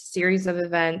event, series of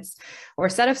events, or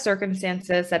set of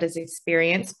circumstances that is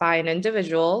experienced by an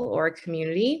individual or a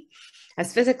community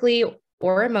as physically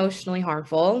or emotionally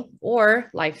harmful or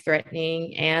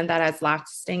life-threatening, and that has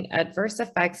lasting adverse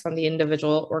effects on the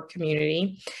individual or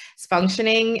community's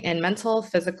functioning in mental,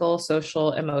 physical,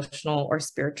 social, emotional, or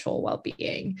spiritual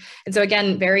well-being. And so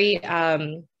again,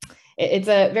 it's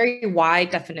a very wide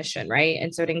definition, right?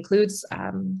 And so it includes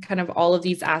kind of all of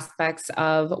these aspects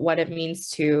of what it means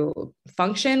to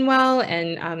function well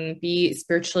and be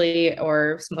spiritually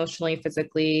or emotionally,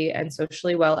 physically, and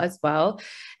socially well as well.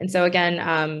 And so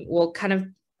again, we'll kind of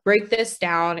break this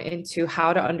down into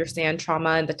how to understand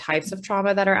trauma and the types of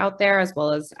trauma that are out there, as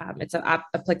well as its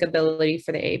applicability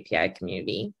for the AAPI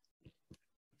community.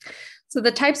 So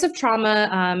the types of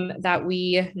trauma that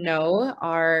we know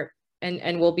are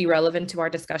and will be relevant to our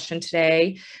discussion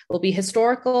today will be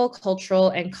historical, cultural,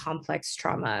 and complex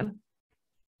trauma.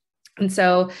 And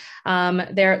so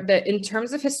in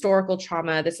terms of historical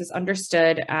trauma, this is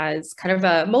understood as kind of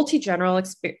a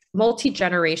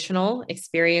multi-generational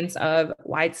experience of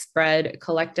widespread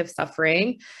collective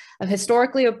suffering of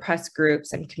historically oppressed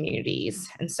groups and communities.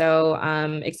 And so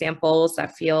examples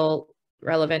that feel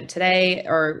relevant today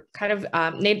or kind of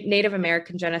Native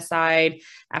American genocide,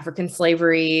 African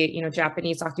slavery,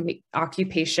 Japanese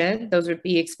occupation. Those would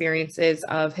be experiences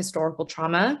of historical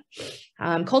trauma.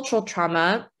 Cultural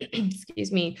trauma,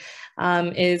 excuse me,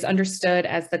 is understood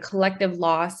as the collective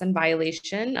loss and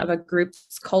violation of a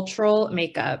group's cultural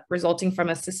makeup resulting from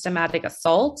a systematic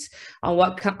assault on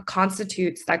what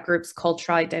constitutes that group's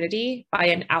cultural identity by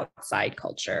an outside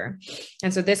culture.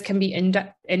 And so this can be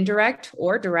indirect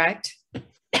or direct.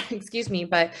 Excuse me,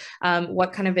 but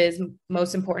what kind of is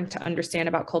most important to understand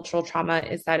about cultural trauma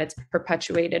is that it's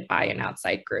perpetuated by an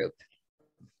outside group.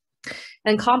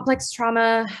 And complex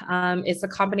trauma is a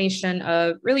combination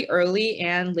of really early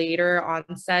and later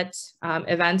onset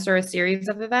events or a series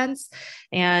of events.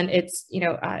 And it's,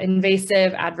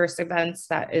 invasive adverse events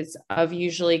that is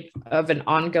usually of an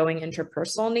ongoing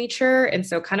interpersonal nature. And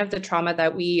so kind of the trauma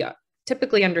that we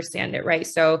typically understand it, right?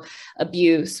 So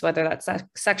abuse, whether that's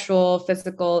sexual,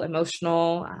 physical,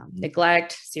 emotional,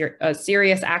 neglect, a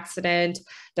serious accident,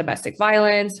 domestic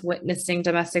violence, witnessing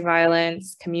domestic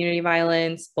violence, community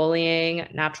violence, bullying,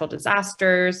 natural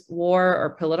disasters, war or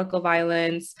political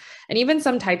violence, and even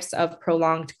some types of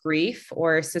prolonged grief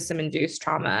or system-induced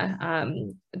trauma.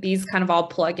 These kind of all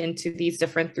plug into these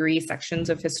different three sections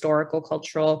of historical,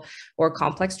 cultural, or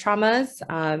complex traumas.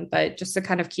 But just to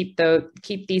kind of keep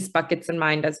these buckets in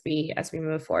mind as we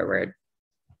move forward.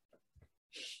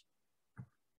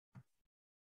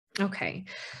 Okay,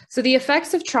 so the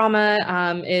effects of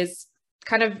trauma is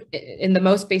kind of in the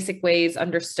most basic ways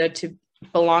understood to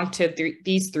belong to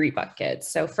these three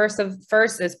buckets. So first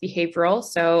is behavioral.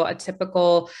 So a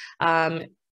typical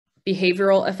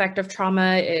Behavioral effect of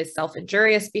trauma is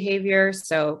self-injurious behavior.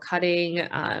 So cutting,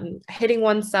 hitting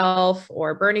oneself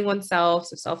or burning oneself,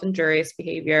 so self-injurious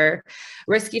behavior.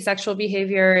 Risky sexual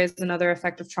behavior is another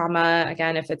effect of trauma.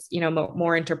 Again, if it's,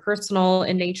 more interpersonal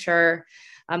in nature.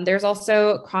 There's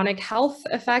also chronic health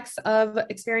effects of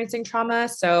experiencing trauma.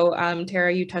 So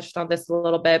Tara, you touched on this a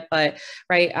little bit, but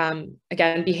right,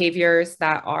 again, behaviors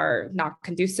that are not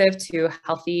conducive to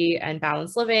healthy and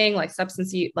balanced living, like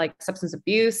substance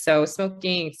abuse, so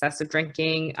smoking, excessive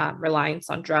drinking, reliance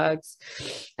on drugs.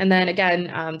 And then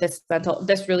again,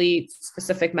 this really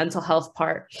specific mental health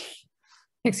part,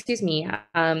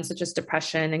 such as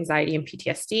depression, anxiety, and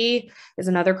PTSD is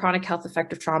another chronic health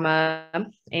effect of trauma,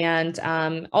 and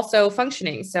also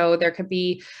functioning. So there could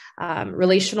be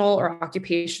relational or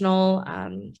occupational,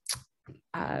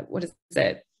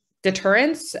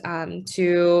 deterrence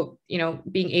to,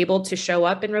 being able to show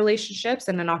up in relationships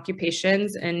and in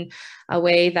occupations in a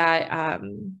way that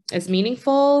is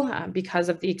meaningful because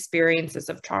of the experiences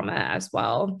of trauma as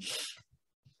well.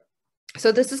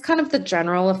 So this is kind of the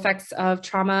general effects of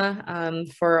trauma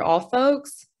for all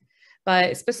folks,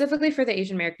 but specifically for the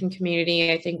Asian American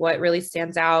community, I think what really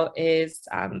stands out is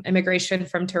immigration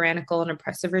from tyrannical and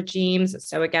oppressive regimes.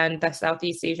 So again, the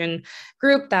Southeast Asian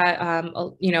group that,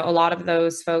 a lot of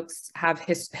those folks have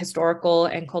historical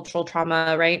and cultural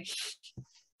trauma, right?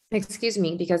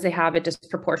 Because they have a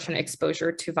disproportionate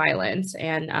exposure to violence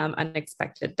and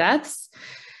unexpected deaths.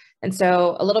 And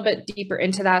so a little bit deeper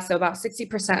into that, so about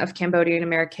 60% of Cambodian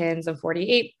Americans and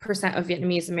 48% of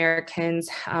Vietnamese Americans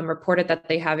reported that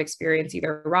they have experienced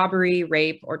either robbery,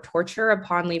 rape, or torture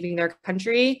upon leaving their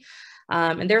country.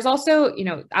 And there's also,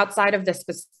 outside of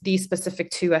these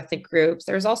specific two ethnic groups,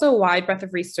 there's also a wide breadth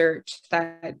of research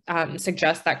that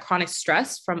suggests that chronic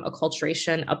stress from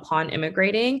acculturation upon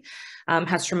immigrating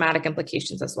has traumatic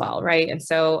implications as well, right? And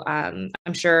so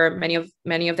I'm sure many of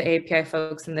the AAPI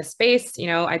folks in this space,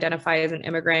 identify as an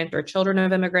immigrant or children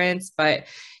of immigrants. But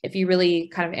if you really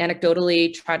kind of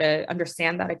anecdotally try to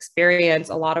understand that experience,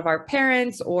 a lot of our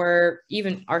parents or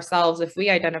even ourselves, if we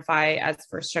identify as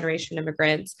first-generation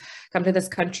immigrants, come to this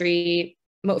country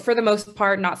for the most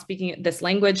part, not speaking this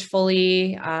language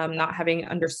fully, not having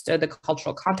understood the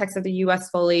cultural context of the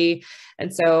US fully.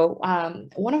 And so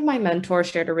one of my mentors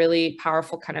shared a really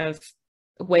powerful kind of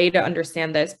way to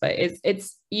understand this, but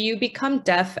it's you become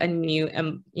deaf and mute,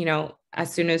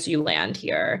 as soon as you land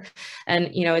here.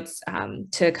 And, it's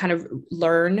to kind of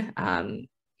learn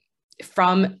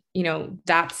from,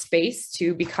 that space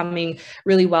to becoming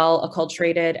really well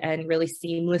acculturated and really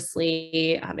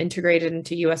seamlessly integrated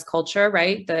into US culture,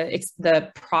 right?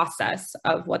 The process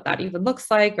of what that even looks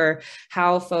like, or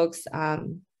how folks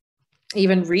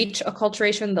even reach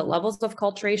acculturation, the levels of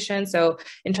acculturation. So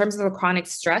in terms of the chronic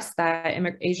stress that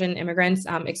Asian immigrants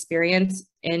experience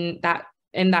in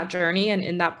that journey and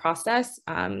in that process,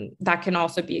 that can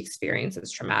also be experienced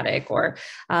as traumatic or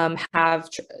have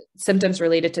symptoms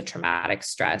related to traumatic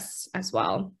stress as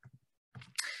well.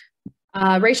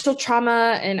 Racial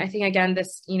trauma, and I think again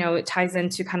this it ties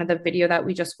into kind of the video that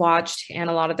we just watched and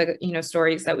a lot of the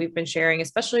stories that we've been sharing,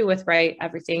 especially with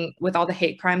everything with all the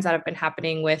hate crimes that have been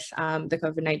happening with the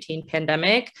COVID-19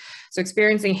 pandemic. So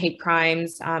experiencing hate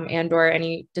crimes and or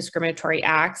any discriminatory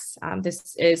acts,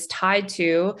 this is tied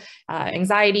to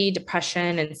anxiety,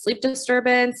 depression, and sleep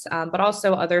disturbance, but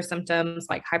also other symptoms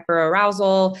like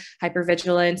hyperarousal,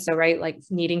 hypervigilance. So like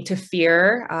needing to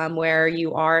fear where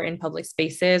you are in public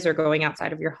spaces or going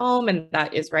outside of your home, and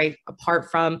that is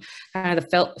apart from kind of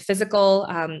the physical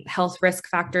health risk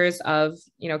factors of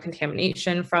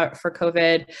contamination for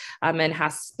COVID, and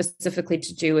has specifically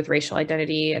to do with racial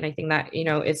identity. And I think that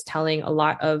is telling a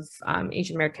lot of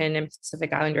Asian American and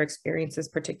Pacific Islander experiences,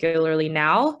 particularly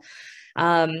now.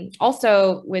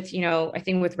 Also with I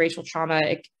think with racial trauma,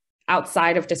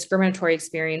 outside of discriminatory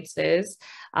experiences,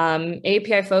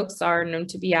 AAPI folks are known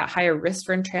to be at higher risk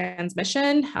for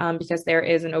transmission because there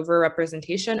is an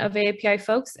overrepresentation of AAPI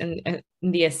folks in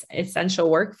the essential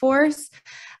workforce.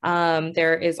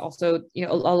 There is also,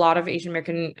 a lot of Asian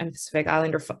American and Pacific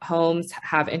Islander homes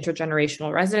have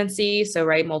intergenerational residency, so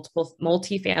multiple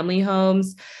multi-family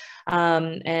homes,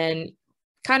 and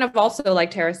kind of also, like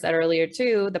Tara said earlier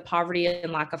too, the poverty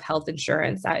and lack of health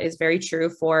insurance. That is very true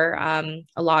for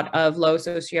a lot of low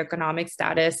socioeconomic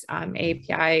status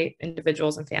AAPI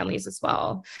individuals and families as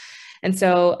well. And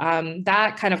so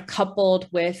that kind of coupled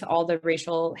with all the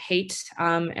racial hate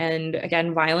and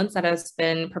again, violence that has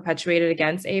been perpetuated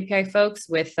against AAPI folks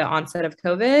with the onset of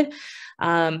COVID,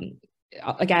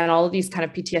 again, all of these kind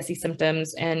of PTSD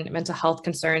symptoms and mental health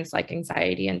concerns like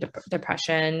anxiety and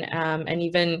depression, and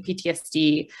even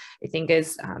PTSD, I think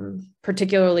is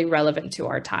particularly relevant to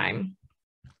our time.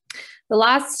 The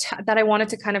last that I wanted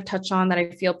to kind of touch on that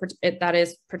I feel that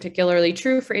is particularly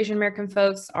true for Asian American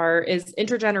folks is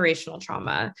intergenerational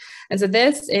trauma. And so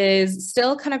this is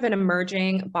still kind of an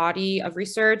emerging body of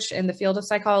research in the field of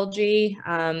psychology.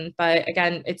 But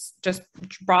again, it's just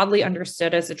broadly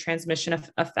understood as a transmission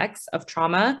of effects of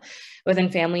trauma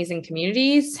within families and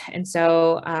communities. And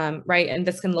so, right, and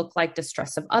this can look like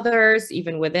distress of others,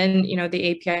 even within, you know,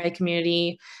 the API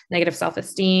community, negative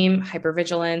self-esteem,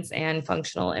 hypervigilance, and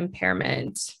functional impairment.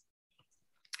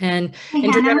 And hey,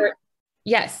 Hannah,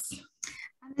 yes.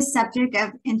 on the subject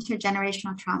of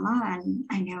intergenerational trauma, and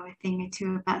I know a thing or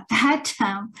two about that,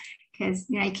 because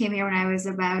you know, I came here when I was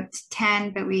about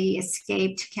 10, but we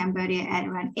escaped Cambodia at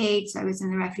around 8, so I was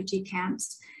in the refugee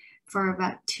camps for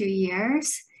about 2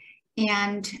 years.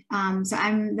 And so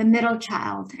I'm the middle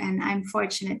child, and I'm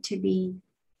fortunate to be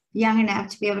young enough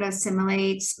to be able to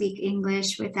assimilate, speak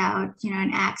English without, you know,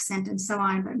 an accent and so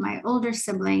on. But my older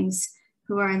siblings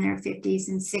who are in their 50s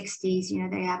and 60s, you know,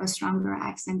 they have a stronger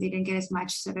accent. They didn't get as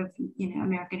much sort of, you know,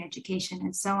 American education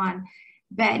and so on.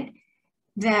 But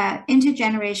the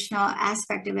intergenerational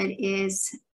aspect of it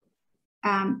is,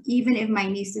 even if my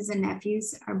nieces and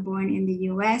nephews are born in the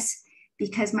US,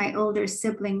 because my older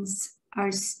siblings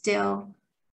are still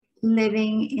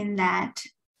living in that,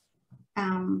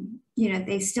 you know,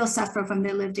 they still suffer from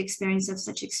their lived experience of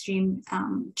such extreme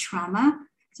trauma.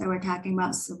 So we're talking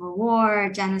about civil war,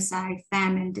 genocide,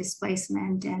 famine,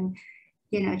 displacement, and,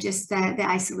 you know, just the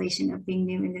isolation of being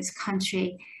new in this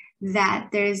country, that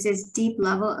there's this deep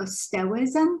level of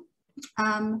stoicism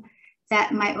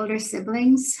that my older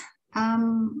siblings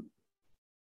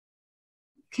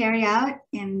carry out,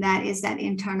 and that is that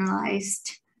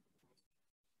internalized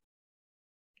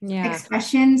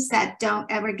expressions that don't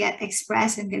ever get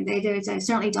expressed, and they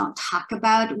certainly don't talk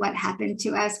about what happened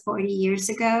to us 40 years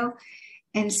ago.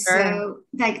 And so,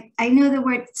 like, I know the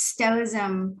word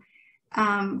stoicism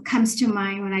comes to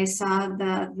mind when I saw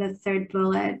the third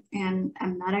bullet, and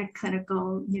I'm not a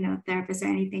clinical, you know, therapist or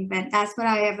anything, but that's what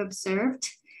I have observed.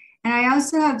 And I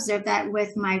also observed that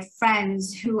with my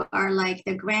friends who are like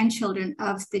the grandchildren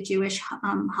of the Jewish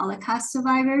Holocaust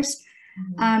survivors.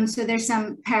 So there's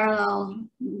some parallel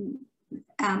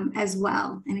as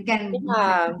well. And again,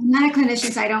 I'm not a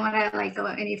clinician, so I don't want to like go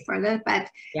any further, but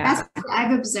that's what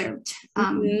I've observed.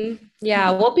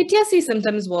 Yeah, well, PTSD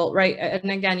symptoms will, right,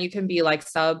 and again, you can be like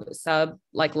sub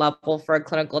like level for a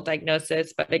clinical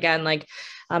diagnosis, but again, like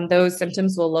those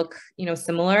symptoms will look, you know,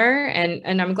 similar.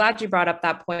 And I'm glad you brought up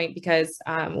that point, because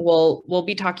we'll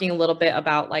be talking a little bit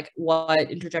about like what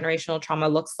intergenerational trauma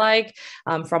looks like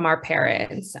from our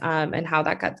parents, and how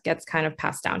that gets kind of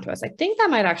passed down to us. I think that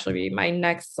might actually be my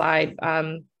next slide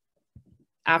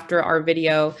after our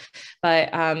video, but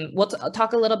we'll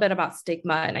talk a little bit about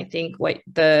stigma. And I think what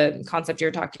the concept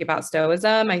you're talking about,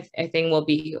 stoicism, I think will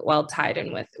be well tied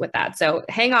in with that. So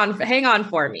hang on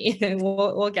for me.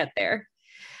 we'll get there.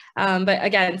 But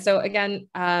again,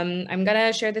 I'm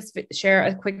going to share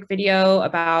a quick video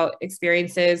about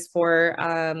experiences for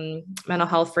mental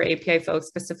health for API folks,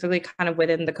 specifically kind of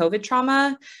within the COVID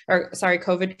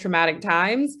traumatic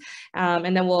times.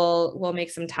 And then we'll make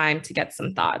some time to get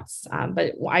some thoughts.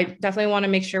 But I definitely want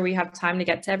to make sure we have time to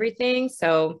get to everything.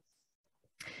 So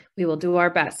we will do our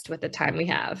best with the time we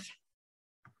have.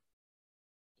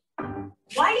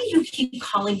 Why do you keep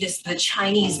calling this the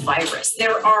Chinese virus?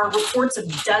 There are reports of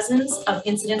dozens of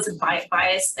incidents of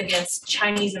bias against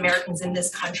Chinese Americans in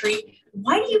this country.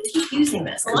 Why do you keep using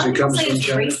this? A lot of people say it's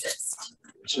racist.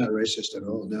 It's not racist at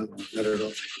all. No, not at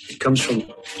all. It comes from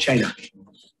China.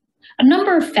 A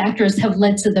number of factors have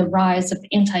led to the rise of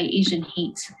anti-Asian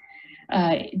hate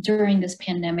during this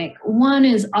pandemic. One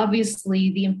is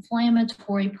obviously the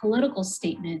inflammatory political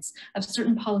statements of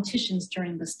certain politicians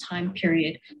during this time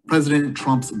period. President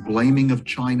Trump's blaming of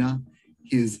China,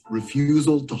 his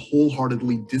refusal to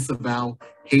wholeheartedly disavow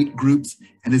hate groups,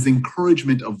 and his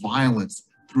encouragement of violence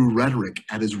through rhetoric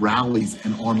at his rallies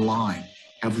and online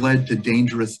have led to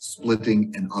dangerous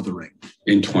splitting and othering.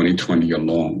 In 2020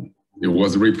 alone, it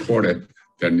was reported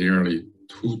that nearly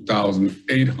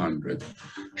 2,800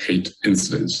 hate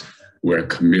incidents were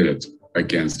committed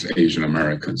against Asian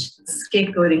Americans.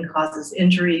 Scapegoating causes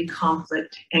injury,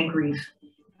 conflict, and grief.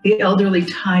 The elderly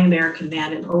Thai American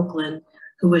man in Oakland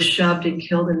who was shoved and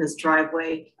killed in his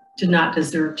driveway did not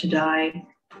deserve to die.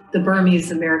 The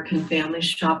Burmese American family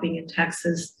shopping in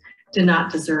Texas did not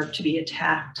deserve to be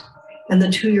attacked. And the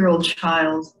 2-year-old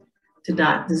child did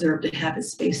not deserve to have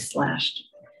his face slashed.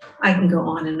 I can go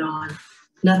on and on.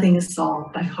 Nothing is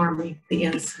solved by harming the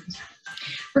innocent.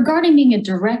 Regarding being a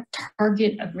direct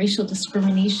target of racial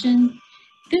discrimination,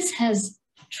 this has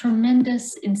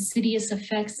tremendous insidious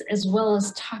effects as well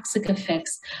as toxic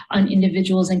effects on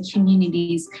individuals and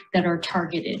communities that are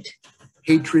targeted.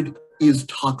 Hatred is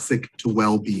toxic to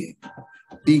well-being.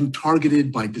 Being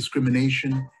targeted by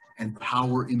discrimination and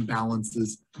power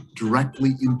imbalances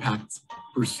directly impacts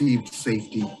perceived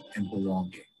safety and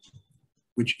belonging,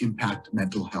 which impact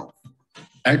mental health.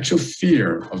 Actual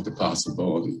fear of the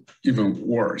possibility, even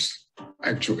worse,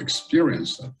 actual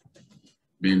experience of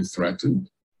being threatened,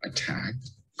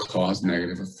 attacked, cause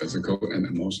negative physical and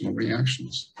emotional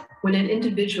reactions. When an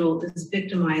individual is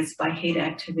victimized by hate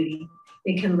activity,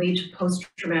 it can lead to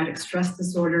post-traumatic stress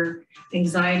disorder,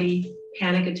 anxiety,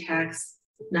 panic attacks,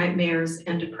 nightmares,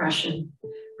 and depression.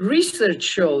 Research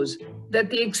shows that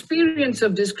the experience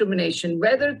of discrimination,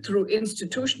 whether through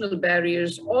institutional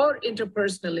barriers or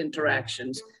interpersonal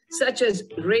interactions, such as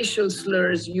racial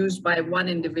slurs used by one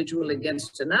individual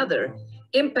against another,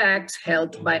 impacts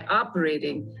health by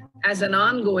operating as an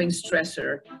ongoing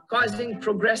stressor, causing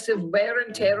progressive wear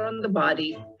and tear on the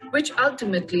body, which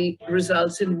ultimately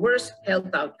results in worse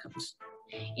health outcomes.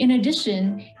 In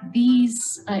addition,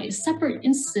 these separate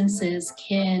instances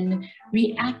can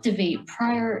reactivate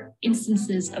prior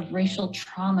instances of racial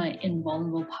trauma in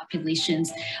vulnerable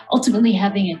populations, ultimately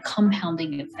having a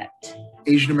compounding effect.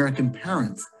 Asian American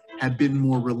parents have been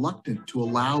more reluctant to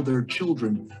allow their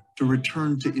children to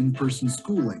return to in-person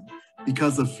schooling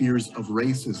because of fears of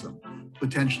racism,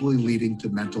 potentially leading to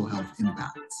mental health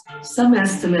impacts. Some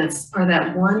estimates are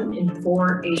that 1 in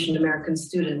 4 Asian American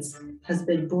students has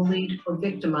been bullied or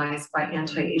victimized by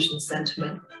anti-Asian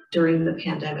sentiment during the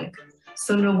pandemic.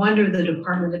 So no wonder the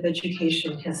Department of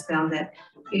Education has found that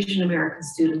Asian American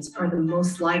students are the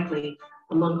most likely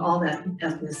among all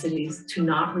ethnicities to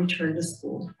not return to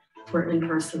school for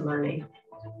in-person learning.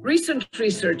 Recent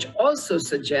research also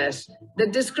suggests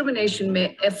that discrimination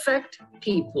may affect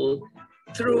people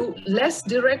through less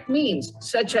direct means,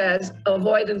 such as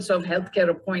avoidance of healthcare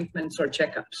appointments or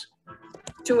checkups.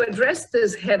 To address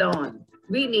this head-on,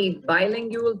 we need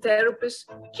bilingual therapists,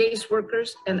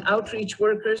 caseworkers, and outreach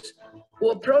workers who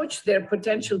approach their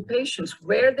potential patients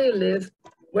where they live,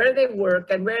 where they work,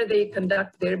 and where they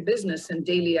conduct their business and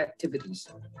daily activities.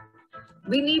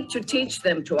 We need to teach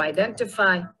them to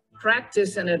identify,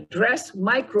 practice, and address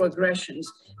microaggressions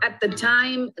at the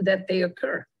time that they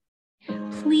occur.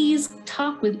 Please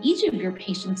talk with each of your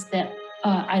patients that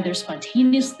either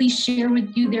spontaneously share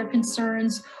with you their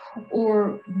concerns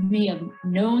or may have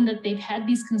known that they've had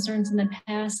these concerns in the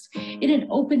past in an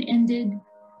open-ended,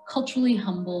 culturally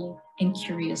humble, and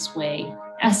curious way,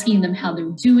 asking them how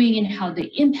they're doing and how the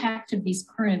impact of these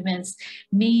current events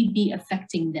may be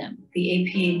affecting them. The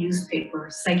APA newspaper,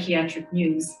 Psychiatric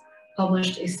News,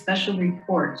 published a special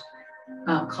report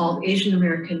called Asian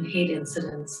American Hate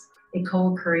Incidents, a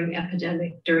co-occurring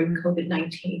epidemic during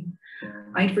COVID-19.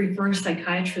 I'd refer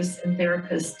psychiatrists and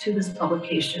therapists to this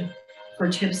publication for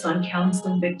tips on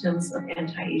counseling victims of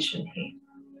anti-Asian hate.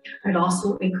 I'd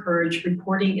also encourage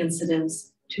reporting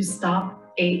incidents to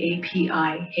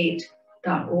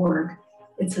stopAAPIHate.org.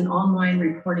 It's an online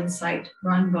reporting site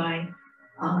run by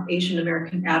Asian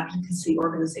American advocacy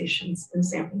organizations in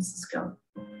San Francisco.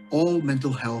 All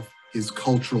mental health is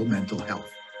cultural mental health,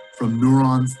 from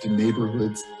neurons to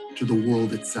neighborhoods to the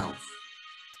world itself.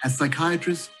 As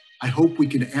psychiatrists, I hope we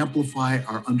can amplify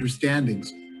our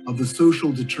understandings of the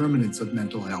social determinants of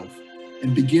mental health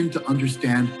and begin to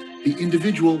understand the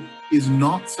individual is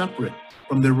not separate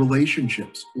from their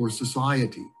relationships or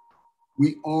society.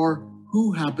 We are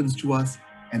who happens to us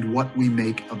and what we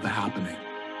make of the happening.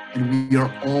 And we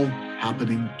are all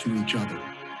happening to each other.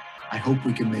 I hope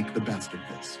we can make the best of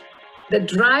this. The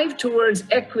drive towards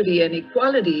equity and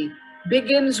equality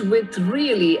begins with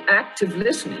really active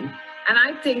listening. And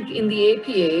I think in the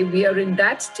APA, we are in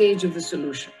that stage of the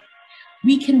solution.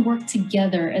 We can work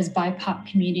together as BIPOC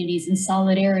communities in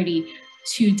solidarity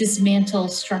to dismantle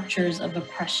structures of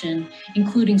oppression,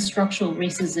 including structural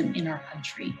racism in our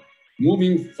country.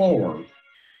 Moving forward,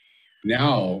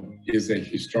 now is a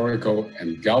historical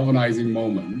and galvanizing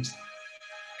moment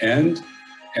and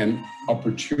an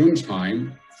opportune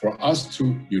time for us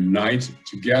to unite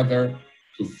together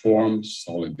to form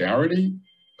solidarity,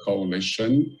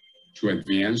 coalition, to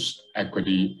advance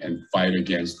equity and fight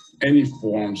against any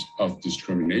forms of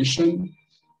discrimination,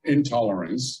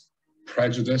 intolerance,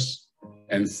 prejudice,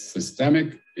 and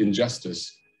systemic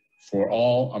injustice for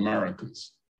all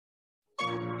Americans.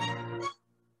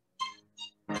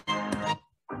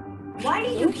 Why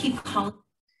do you keep calling?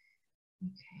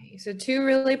 Okay, So 2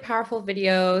 really powerful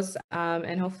videos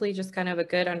and hopefully just kind of a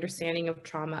good understanding of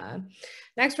trauma.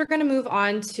 Next, we're going to move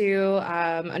on to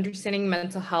understanding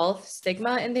mental health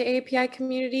stigma in the AAPI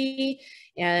community,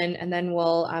 and then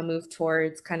we'll move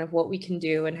towards kind of what we can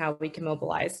do and how we can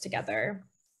mobilize together.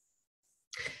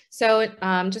 So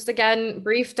just again,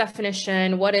 brief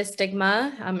definition, what is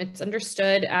stigma? It's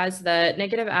understood as the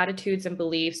negative attitudes and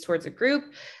beliefs towards a group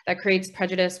that creates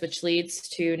prejudice, which leads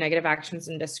to negative actions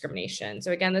and discrimination.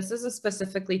 So again, this isn't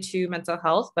specifically to mental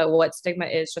health, but what stigma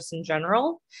is just in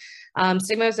general.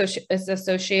 Stigma is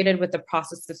associated with the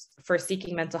process for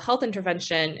seeking mental health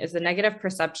intervention is the negative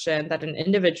perception that an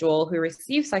individual who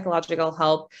receives psychological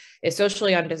help is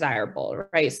socially undesirable,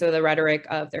 right? So the rhetoric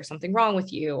of there's something wrong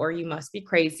with you, or you must be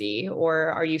crazy, or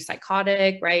are you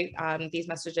psychotic, right? These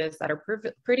messages that are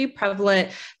pretty prevalent,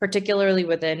 particularly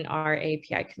within our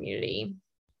AAPI community.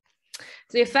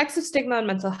 So the effects of stigma on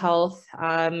mental health,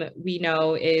 we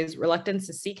know, is reluctance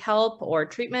to seek help or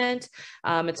treatment.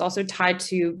 It's also tied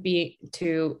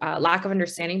to lack of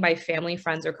understanding by family,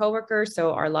 friends, or coworkers,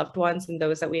 so our loved ones and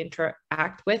those that we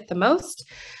interact with the most.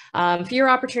 Fewer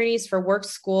opportunities for work,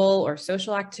 school, or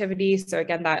social activities. So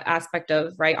again, that aspect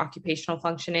of occupational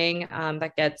functioning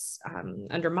that gets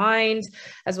undermined,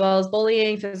 as well as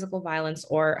bullying, physical violence,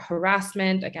 or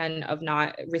harassment, again, of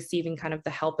not receiving kind of the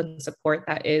help and support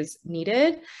that is needed.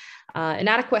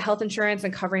 Inadequate health insurance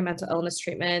and covering mental illness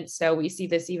treatment. So we see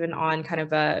this even on kind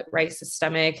of a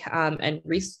systemic and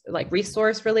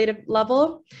resource related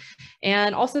level.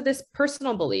 And also this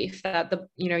personal belief that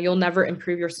you'll never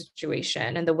improve your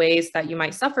situation, and the ways that you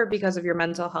might suffer because of your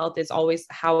mental health is always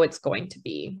how it's going to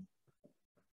be.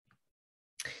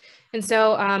 And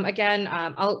so again,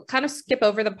 I'll kind of skip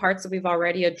over the parts that we've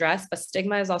already addressed, but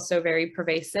stigma is also very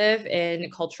pervasive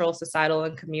in cultural, societal,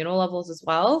 and communal levels as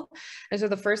well. And so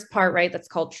the first part, that's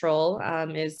cultural,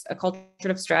 is a culture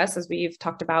of stress, as we've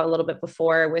talked about a little bit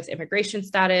before with immigration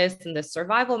status and the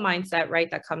survival mindset,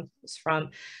 that comes from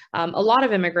a lot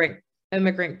of immigrant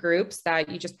groups, that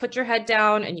you just put your head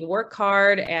down and you work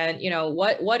hard, and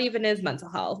what even is mental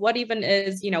health, what even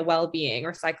is well-being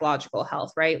or psychological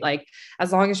health, right?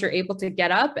 As long as you're able to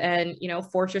get up and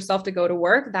force yourself to go to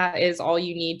work, that is all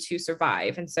you need to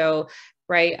survive. And so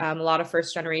a lot of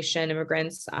first generation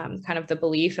immigrants, kind of the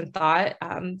belief and thought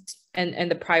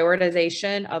and the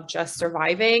prioritization of just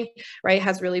surviving,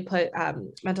 has really put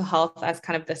mental health as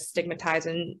kind of the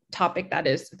stigmatizing topic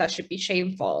that should be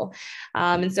shameful.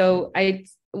 And so I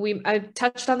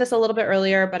touched on this a little bit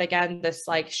earlier, but again, this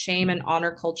shame and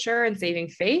honor culture and saving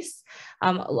face,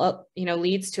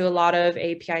 leads to a lot of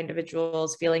AAPI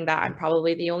individuals feeling that I'm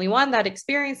probably the only one that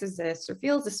experiences this or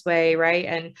feels this way, right?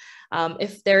 And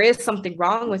if there is something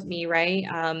wrong with me,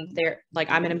 I'm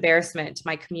an embarrassment to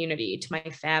my community, to my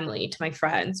family, to my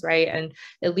friends, right? And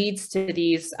it leads to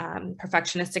these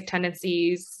perfectionistic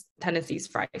tendencies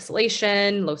for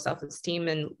isolation, low self-esteem,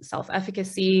 and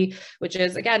self-efficacy, which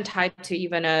is again tied to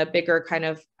even a bigger kind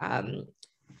of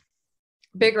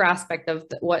bigger aspect of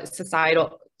what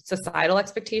societal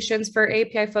expectations for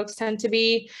AAPI folks tend to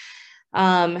be.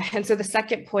 And so the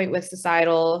second point with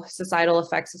societal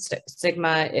effects of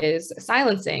stigma is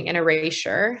silencing and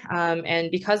erasure.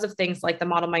 And because of things like the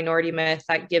model minority myth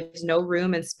that gives no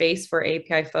room and space for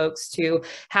AAPI folks to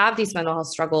have these mental health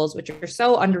struggles, which are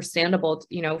so understandable,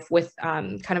 with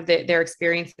kind of their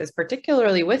experiences,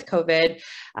 particularly with COVID.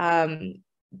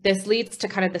 This leads to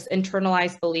kind of this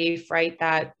internalized belief,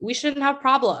 that we shouldn't have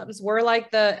problems. We're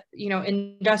like the,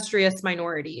 industrious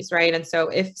minorities, right? And so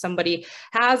if somebody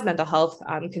has mental health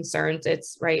concerns,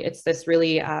 it's this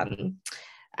really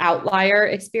outlier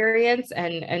experience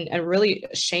and a really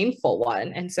shameful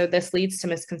one. And so this leads to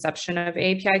misconception of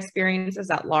AAPI experiences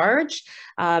at large,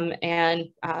 and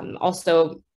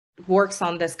also works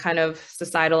on this kind of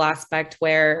societal aspect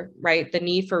where, the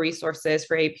need for resources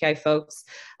for AAPI folks,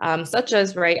 such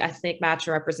as, ethnic match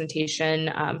and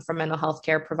representation from mental health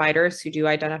care providers who do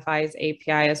identify as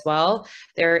AAPI as well.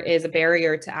 There is a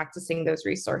barrier to accessing those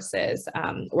resources,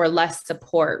 or less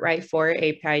support, for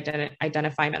AAPI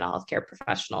identifying mental health care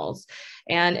professionals.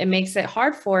 And it makes it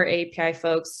hard for AAPI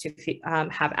folks to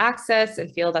have access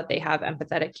and feel that they have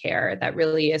empathetic care that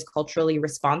really is culturally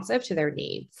responsive to their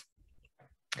needs.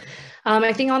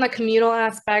 I think on the communal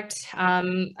aspect,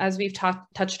 as we've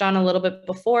touched on a little bit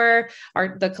before,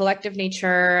 the collective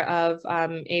nature of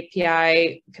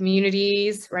AAPI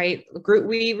communities,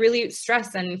 we really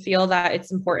stress and feel that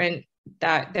it's important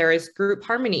there is group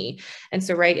harmony. And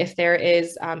so, right, if there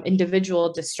is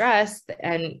individual distress,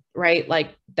 and right,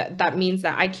 like that means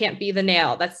that I can't be the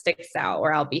nail that sticks out,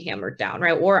 or I'll be hammered down,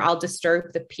 right? Or I'll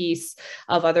disturb the peace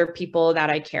of other people that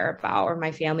I care about, or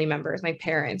my family members, my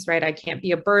parents, right? I can't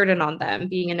be a burden on them.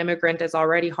 Being an immigrant is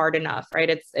already hard enough,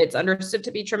 right? It's understood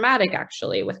to be traumatic,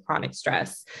 actually, with chronic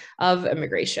stress of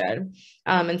immigration.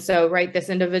 And so, right, this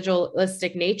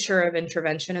individualistic nature of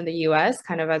intervention in the US,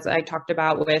 kind of as I talked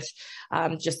about with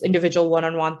just individual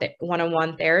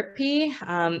one-on-one therapy,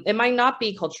 it might not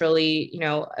be culturally, you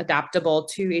know, adaptable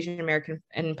to Asian American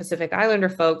and Pacific Islander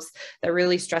folks. That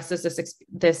really stresses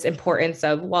this importance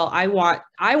of, well, I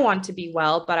want to be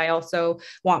well, but I also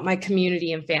want my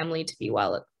community and family to be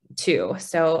well too.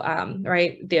 So,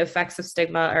 right, the effects of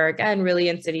stigma are, again, really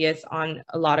insidious on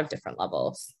a lot of different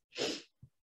levels.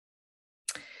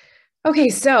 Okay,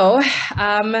 so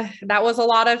that was a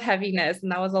lot of heaviness,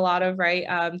 and that was a lot of, right,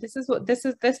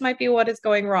 this might be what is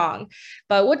going wrong.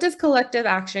 But what does collective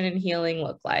action and healing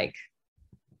look like?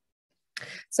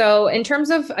 So in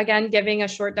terms of, again, giving a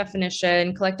short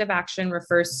definition, collective action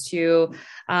refers to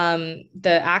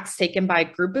the acts taken by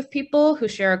a group of people who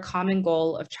share a common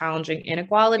goal of challenging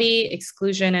inequality,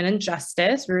 exclusion, and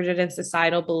injustice rooted in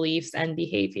societal beliefs and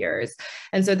behaviors.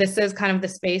 And so this is kind of the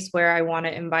space where I want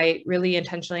to really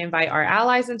intentionally invite our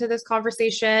allies into this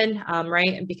conversation,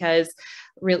 right? Because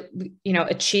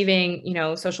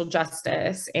achieving, social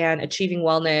justice and achieving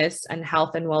wellness and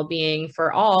health and well-being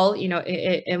for all,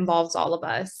 it involves all of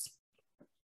us.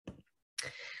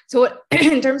 So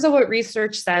in terms of what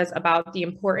research says about the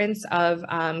importance of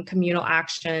communal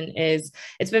action is,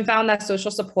 it's been found that social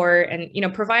support and,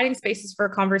 providing spaces for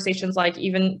conversations like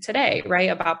even today, right,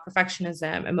 about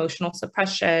perfectionism, emotional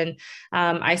suppression,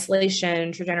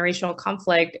 isolation, intergenerational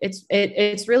conflict,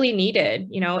 it's really needed,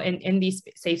 in these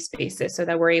safe spaces, so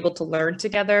that we're able to learn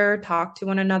together, talk to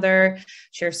one another,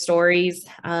 share stories.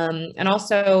 And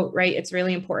also, right, it's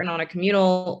really important on a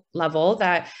communal level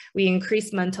that we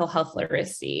increase mental health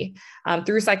literacy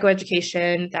through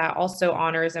psychoeducation that also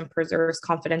honors and preserves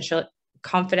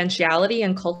confidentiality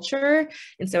and culture.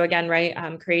 And so again, right,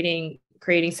 creating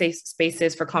safe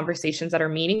spaces for conversations that are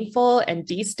meaningful and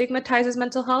destigmatizes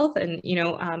mental health, and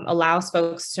allows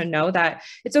folks to know that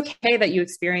it's okay that you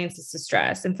experience this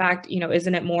distress. In fact,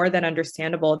 isn't it more than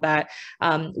understandable that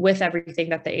with everything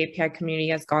that the API community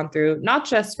has gone through, not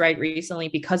just right recently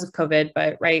because of COVID,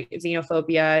 but right,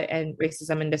 xenophobia and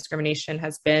racism and discrimination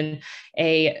has been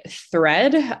a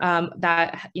thread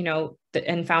that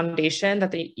and foundation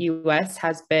that the US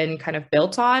has been kind of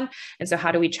built on. And so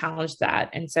how do we challenge that?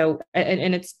 And so,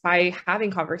 and it's by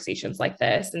having conversations like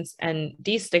this and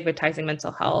destigmatizing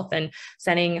mental health and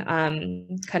setting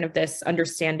kind of this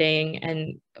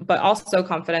understanding but also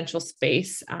confidential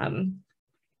space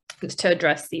to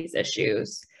address these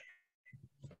issues.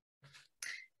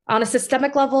 On a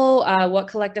systemic level, what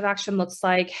collective action looks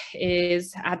like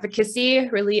is advocacy,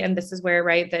 really, and this is where,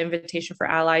 right, the invitation for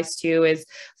allies too is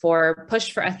for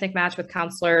push for ethnic match with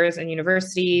counselors and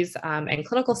universities and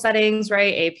clinical settings,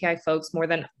 right? API folks, more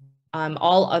than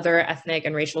all other ethnic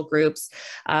and racial groups,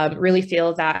 really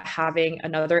feel that having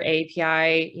another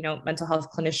API, mental health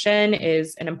clinician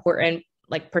is an important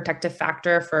protective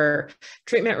factor for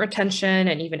treatment retention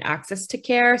and even access to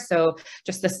care. So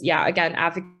just this, again,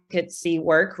 advocacy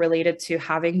work related to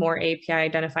having more API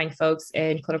identifying folks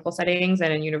in clinical settings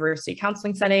and in university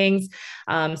counseling settings,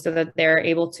 so that they're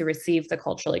able to receive the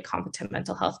culturally competent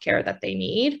mental health care that they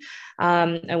need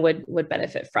and would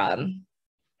benefit from.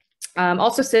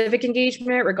 Also civic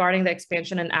engagement regarding the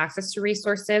expansion and access to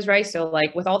resources, right? So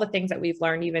with all the things that we've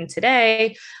learned even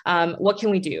today, what can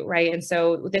we do, right? And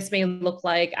so this may look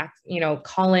like,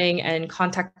 calling and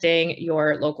contacting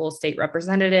your local state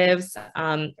representatives,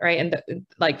 right? And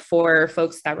for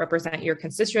folks that represent your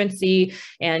constituency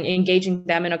and engaging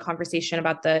them in a conversation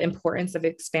about the importance of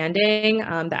expanding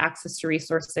the access to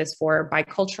resources for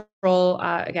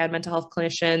bicultural, again, mental health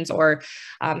clinicians, or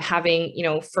having,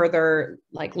 further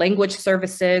language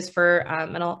services for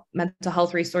mental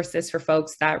health resources for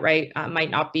folks that might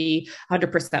not be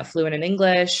 100% fluent in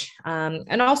English,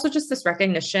 and also just this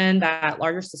recognition that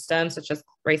larger systems such as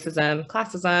racism,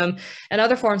 classism, and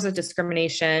other forms of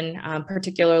discrimination,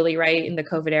 particularly right in the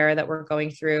COVID era that we're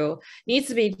going through, needs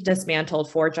to be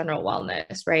dismantled for general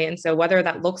wellness, right? And so whether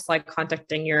that looks like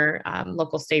contacting your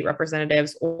local state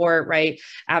representatives, or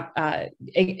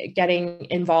getting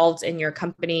involved in your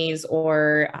companies,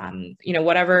 or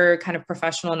whatever kind of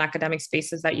professional and academic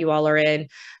spaces that you all are in,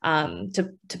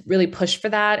 to really push for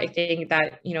that. I think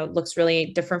that looks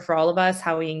really different for all of us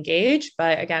how we engage,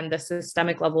 but again, the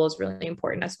systemic level is really important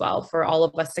important as well for all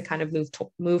of us to kind of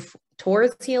move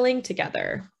towards healing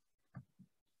together.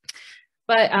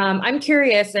 But I'm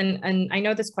curious, and I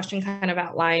know this question kind of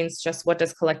outlines just what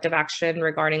does collective action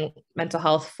regarding mental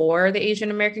health for the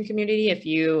Asian American community, if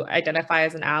you identify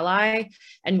as an ally,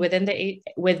 and within the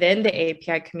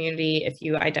AAPI community, if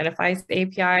you identify as the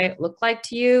API, look like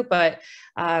to you. But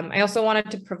I also wanted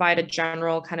to provide a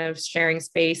general kind of sharing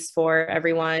space for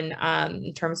everyone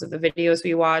in terms of the videos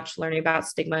we watch, learning about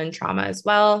stigma and trauma as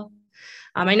well.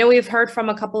 I know we've heard from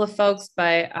a couple of folks,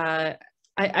 but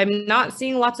I'm not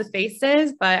seeing lots of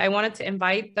faces, but I wanted to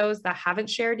invite those that haven't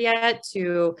shared yet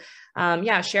to,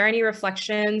 share any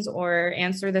reflections or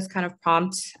answer this kind of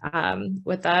prompt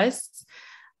with us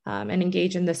and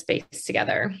engage in this space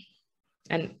together.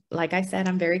 And like I said,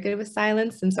 I'm very good with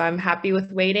silence, and so I'm happy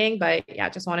with waiting, but yeah,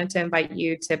 just wanted to invite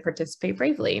you to participate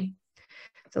bravely.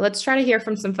 So let's try to hear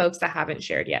from some folks that haven't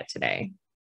shared yet today.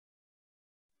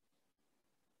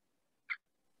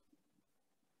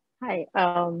 Hi,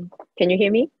 can you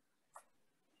hear me?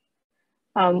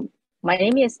 My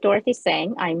name is Dorothy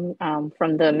Sang. I'm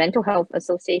from the Mental Health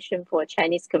Association for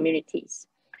Chinese Communities.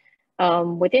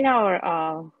 Within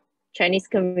our Chinese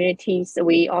communities,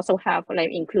 we also have, like,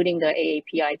 including the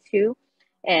AAPI too.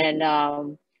 And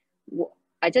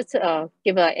I just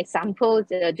give an example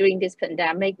during this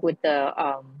pandemic with the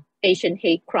Asian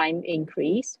hate crime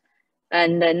increase.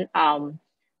 And then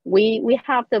we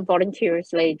have the volunteers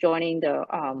like joining the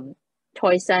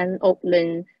Toysan,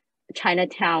 Oakland,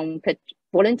 Chinatown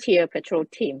volunteer patrol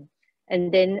team.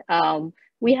 And then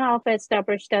we have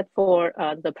established that for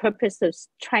the purpose of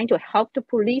trying to help the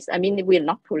police. I mean, we're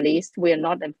not police, we're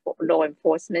not law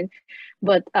enforcement,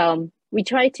 but we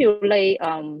try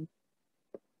to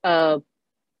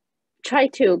try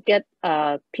to get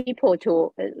people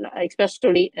to,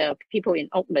 especially people in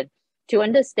Oakland, to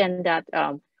understand that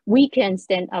we can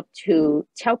stand up to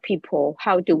tell people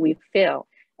how do we feel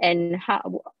and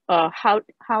how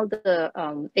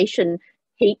the Asian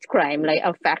hate crime like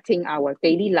affecting our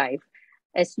daily life.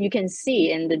 As you can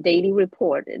see in the daily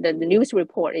report, the news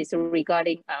report is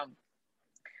regarding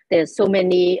there's so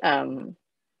many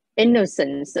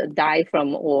innocents die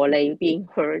from or like being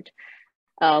hurt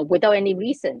without any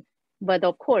reason. But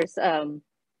of course,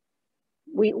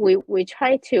 we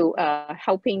try to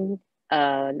helping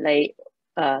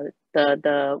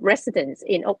the residents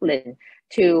in Oakland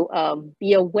to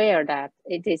be aware that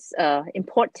it is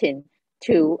important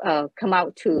to come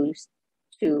out to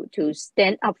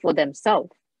stand up for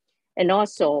themselves. And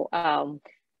also,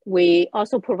 we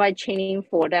also provide training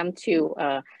for them to,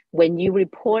 when you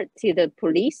report to the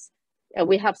police,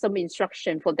 we have some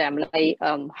instruction for them, like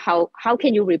how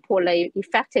can you report like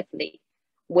effectively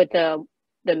with the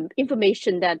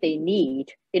information that they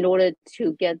need in order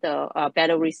to get the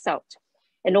better result.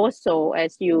 And also,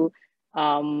 as you,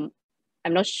 I'm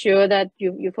not sure that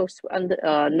you folks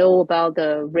know about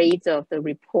the rates of the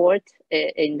report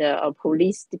in the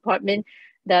police department,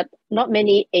 that not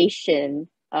many Asian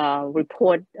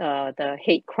report the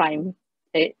hate crime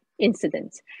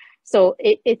incidents. So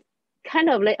it kind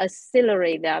of like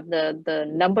accelerate that the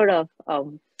number of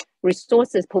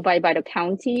resources provided by the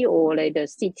county or like the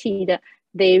city, that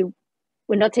they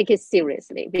will not take it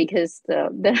seriously because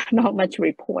there's not much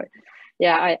report.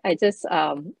 Yeah, I just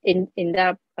in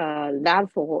that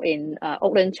level in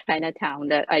Oakland, Chinatown,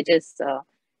 that I just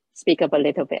speak up a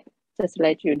little bit, just to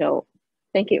let you know.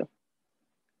 Thank you.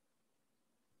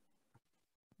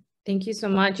 Thank you so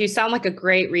much. You sound like a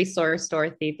great resource,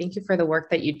 Dorothy. Thank you for the work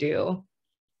that you do.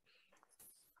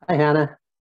 Hi, Hannah.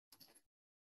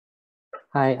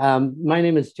 Hi, my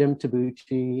name is Jim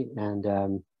Tabucci, and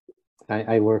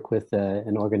I work with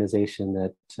an organization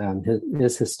that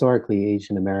is historically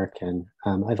Asian American.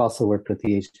 I've also worked with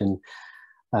the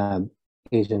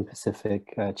Asian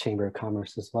Pacific Chamber of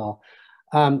Commerce as well.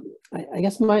 I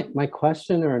guess my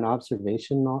question or an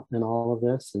observation in all of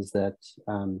this is that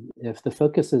if the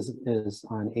focus is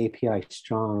on API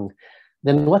strong,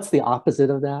 then what's the opposite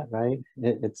of that, right?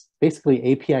 It's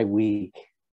basically API weak,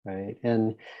 right?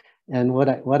 And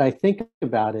what I think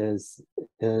about is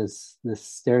this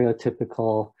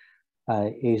stereotypical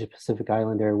Asia Pacific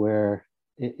Islander where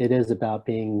it is about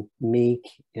being meek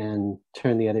and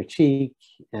turn the other cheek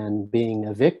and being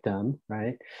a victim,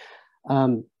 right?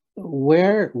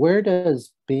 Where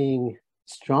does being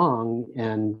strong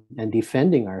and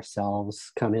defending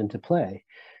ourselves come into play?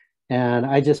 And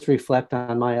I just reflect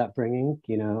on my upbringing.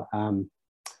 You know,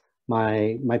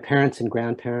 my parents and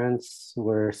grandparents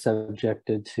were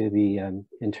subjected to the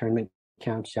internment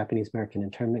camps, Japanese American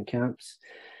internment camps,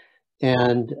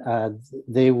 and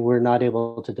they were not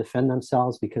able to defend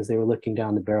themselves because they were looking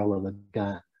down the barrel of a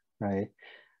gun, right?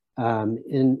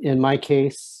 In my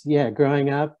case, yeah, growing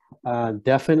up,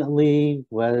 definitely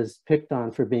was picked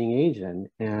on for being Asian.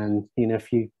 And if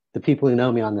the people who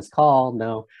know me on this call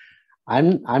know,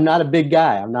 I'm not a big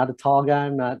guy. I'm not a tall guy.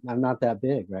 I'm not that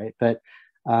big, right? But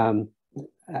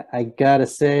I gotta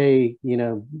say,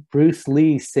 Bruce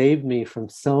Lee saved me from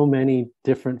so many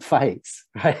different fights,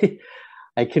 right?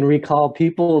 I can recall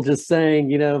people just saying,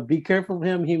 be careful of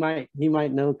him. He might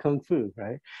know kung fu,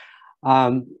 right?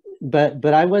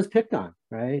 But I was picked on,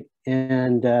 right?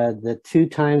 And the 2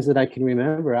 times that I can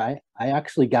remember, I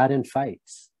actually got in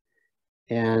fights.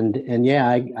 And yeah,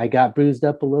 I got bruised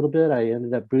up a little bit. I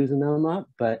ended up bruising them up,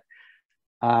 but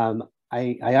I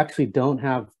actually don't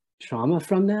have trauma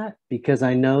from that because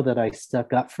I know that I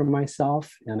stuck up for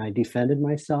myself and I defended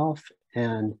myself,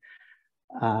 and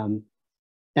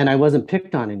I wasn't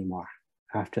picked on anymore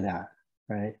after that,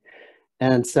 right?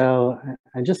 And so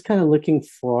I'm just kind of looking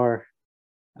for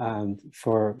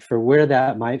where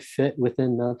that might fit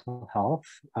within mental health.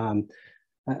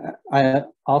 I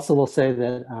also will say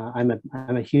that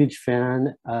I'm a huge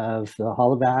fan of the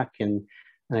Hollaback, and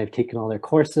I've taken all their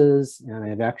courses, and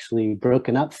I've actually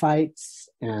broken up fights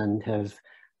and have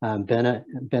been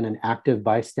an active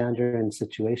bystander in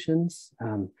situations.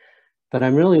 But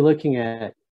I'm really looking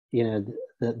at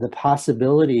the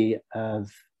possibility of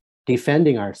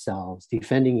defending ourselves,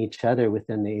 defending each other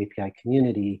within the API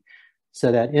community,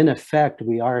 so that in effect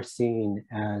we are seen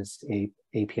as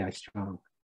API strong.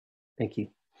 Thank you.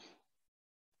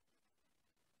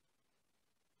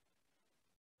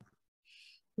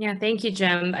 Yeah, thank you,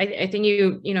 Jim. I think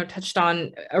you touched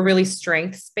on a really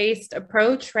strengths-based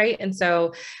approach, right? And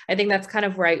so I think that's kind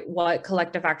of right what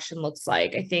collective action looks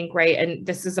like. I think, right, and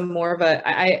this is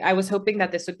I was hoping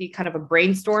that this would be kind of a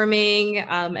brainstorming,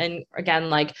 and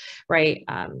again,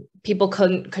 people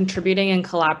contributing and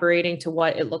collaborating to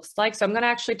what it looks like. So I'm going to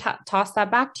actually toss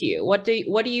that back to you. What do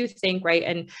you think, right?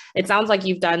 And it sounds like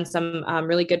you've done some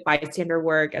really good bystander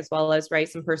work, as well as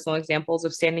some personal examples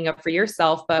of standing up for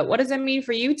yourself. But what does it mean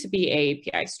for you to be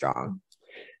AAPI strong?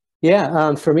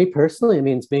 Yeah, for me personally, it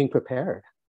means being prepared,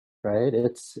 right?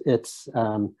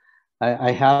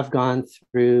 I have gone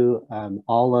through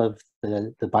all of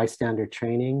the bystander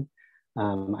training.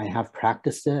 I have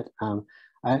practiced it.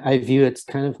 I view it's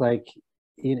kind of like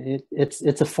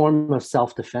it's a form of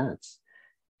self-defense,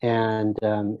 and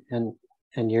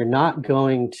you're not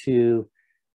going to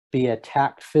be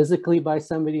attacked physically by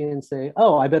somebody and say,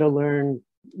 oh, I better learn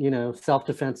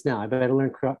self-defense now. I better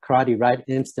learn karate right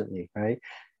instantly, right?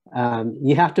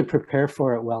 You have to prepare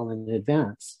for it well in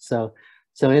advance. So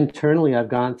internally, I've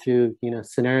gone through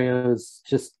scenarios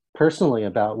just personally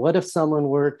about what if someone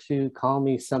were to call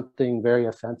me something very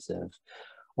offensive,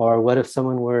 or what if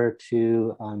someone were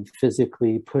to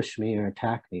physically push me or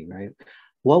attack me, right?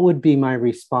 What would be my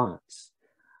response?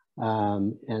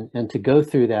 And to go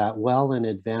through that well in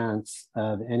advance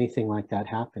of anything like that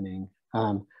happening.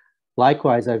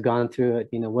 Likewise, I've gone through it,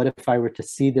 what if I were to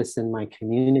see this in my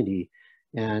community,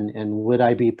 and would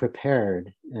I be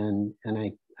prepared? And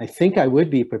I think I would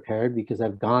be prepared because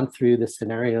I've gone through the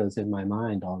scenarios in my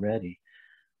mind already.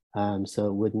 So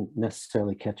it wouldn't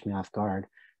necessarily catch me off guard.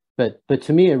 But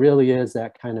to me, it really is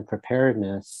that kind of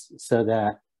preparedness, so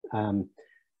that,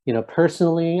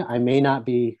 personally, I may not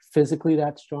be physically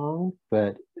that strong,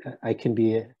 but I can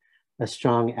be a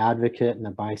strong advocate and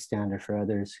a bystander for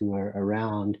others who are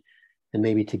around, and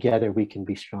maybe together we can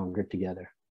be stronger together.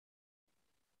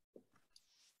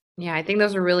 Yeah, I think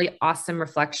those are really awesome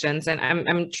reflections. And I'm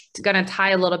going to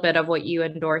tie a little bit of what you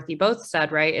and Dorothy both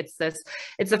said, right? It's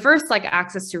the first,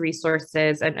 access to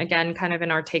resources. And again, kind of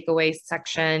in our takeaway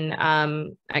section,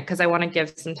 because I want to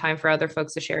give some time for other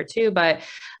folks to share too, but,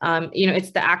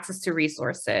 it's the access to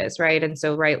resources, right? And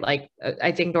so, right,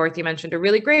 I think Dorothy mentioned a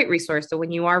really great resource. So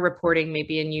when you are reporting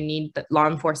maybe, and you need the law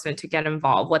enforcement to get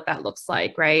involved, what that looks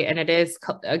like, right? And it is,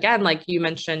 again, like you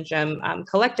mentioned, Jim,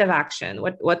 collective action.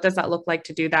 What does that look like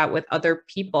to do that with other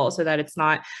people, so that it's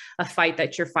not a fight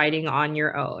that you're fighting on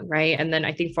your own, right? And then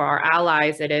I think for our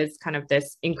allies, it is kind of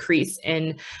this increase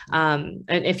in, and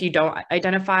if you don't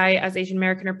identify as Asian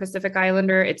American or Pacific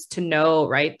Islander, it's to know,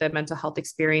 right, the mental health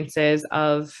experiences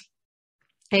of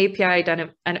API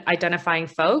identifying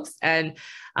folks, and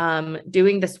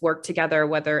doing this work together,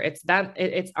 whether it's them,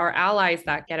 it's our allies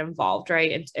that get involved,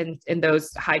 right, in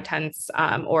those high tense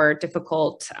or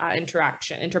difficult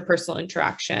interpersonal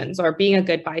interactions, or being a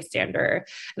good bystander.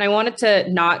 And I wanted to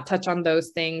not touch on those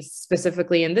things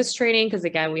specifically in this training, because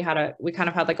again, we kind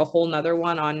of had a whole nother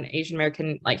one on Asian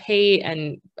American hate,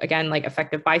 and again,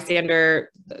 effective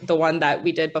bystander, the one that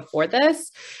we did before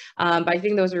this. But I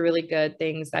think those are really good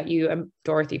things that you and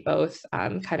Dorothy both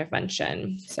kind of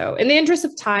mentioned. So in the interest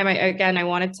of time, I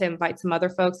wanted to invite some other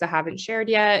folks that haven't shared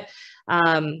yet.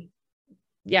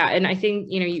 Yeah, and I think,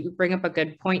 you know, you bring up a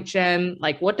good point, Jim.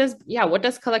 Like, what does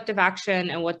collective action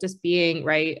and what does being,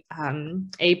 right,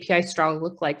 AAPI Strong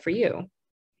look like for you?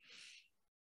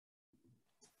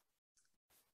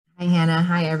 Hi, Hannah.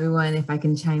 Hi, everyone. If I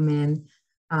can chime in.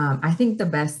 I think the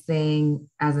best thing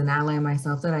as an ally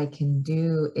myself that I can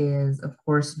do is, of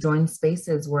course, join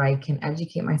spaces where I can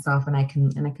educate myself and I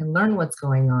can learn what's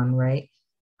going on, right?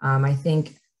 I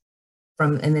think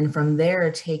from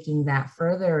there, taking that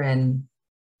further and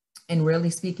really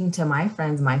speaking to my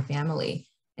friends, my family,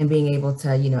 and being able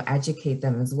to, you know, educate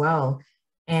them as well.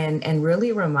 And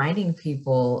really reminding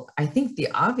people, I think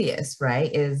the obvious,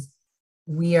 right, is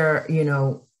we are, you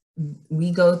know,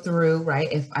 we go through,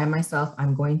 right? If I myself,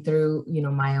 I'm going through, you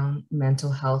know, my own mental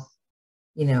health,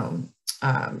 you know,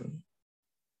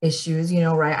 issues, you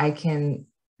know, right? I can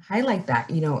highlight that,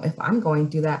 you know, if I'm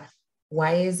going through that,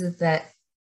 why is it that,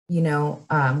 you know,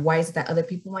 why is it that other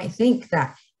people might think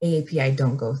that AAPI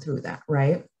don't go through that,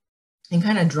 right? And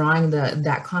kind of drawing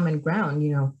that common ground,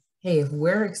 you know, hey, if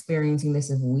we're experiencing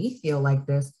this, if we feel like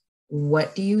this,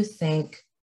 what do you think,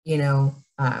 you know,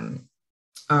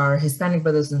 our Hispanic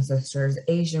brothers and sisters,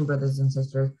 Asian brothers and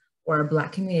sisters, or our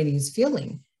Black communities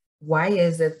feeling? Why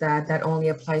is it that that only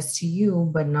applies to you,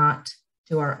 but not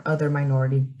to our other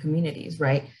minority communities,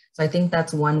 right? So I think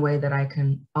that's one way that I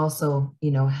can also,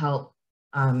 you know, help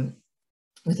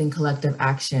within collective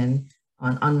action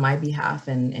on my behalf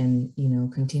and you know,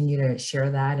 continue to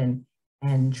share that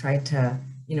and try to,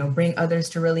 you know, bring others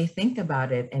to really think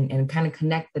about it and kind of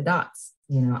connect the dots.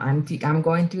 You know, I'm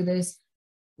going through this.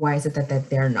 Why is it that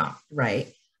they're not,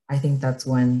 right? I think that's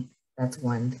one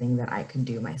thing that I can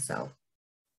do myself.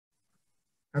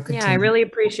 Yeah, I really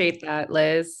appreciate that,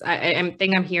 Liz. I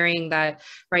think I'm hearing that,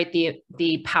 right,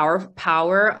 the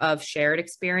power of shared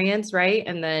experience, right?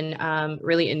 And then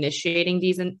really initiating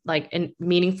these in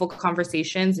meaningful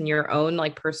conversations in your own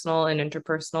like personal and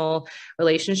interpersonal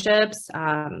relationships.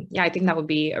 Yeah, I think that would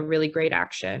be a really great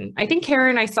action. I think,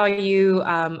 Karen, I saw you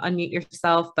unmute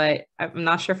yourself, but I'm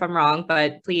not sure if I'm wrong,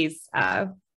 but please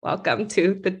welcome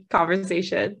to the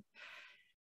conversation.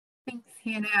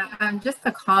 Hannah, just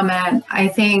a comment. I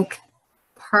think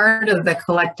part of the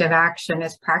collective action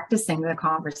is practicing the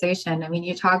conversation. I mean,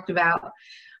 you talked about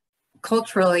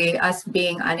culturally us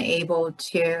being unable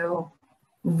to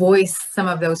voice some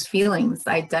of those feelings,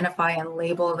 identify and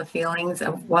label the feelings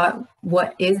of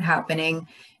what is happening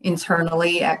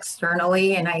internally,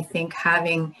 externally. And I think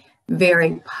having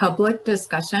very public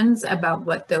discussions about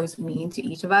what those mean to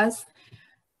each of us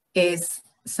is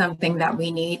something that we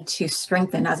need to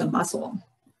strengthen as a muscle.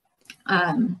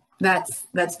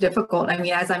 That's difficult. I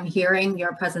mean, as I'm hearing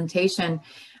your presentation,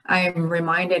 I'm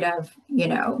reminded of, you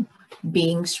know,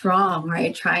 being strong,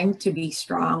 right? Trying to be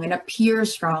strong and appear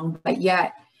strong, but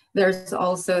yet there's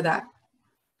also that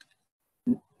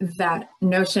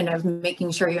notion of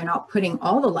making sure you're not putting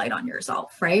all the light on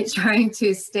yourself, right? Trying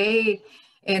to stay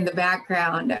in the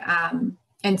background.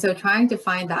 And so trying to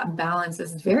find that balance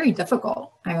is very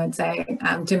difficult, I would say,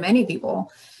 to many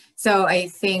people. So I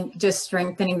think just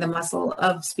strengthening the muscle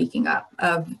of speaking up,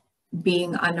 of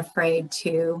being unafraid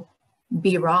to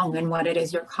be wrong in what it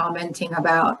is you're commenting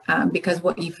about, because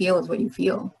what you feel is what you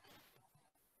feel.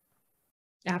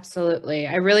 Absolutely.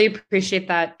 I really appreciate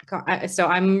that. So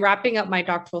I'm wrapping up my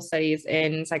doctoral studies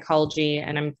in psychology,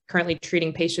 and I'm currently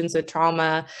treating patients with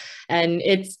trauma. And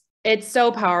it's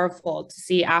so powerful to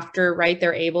see after, right,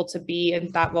 they're able to be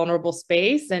in that vulnerable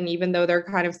space. And even though they're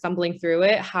kind of stumbling through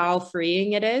it, how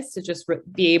freeing it is to just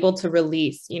be able to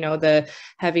release, you know, the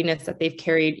heaviness that they've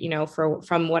carried, you know,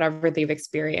 from whatever they've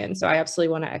experienced. So I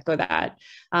absolutely want to echo that.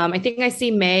 I think I see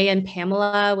May and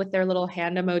Pamela with their little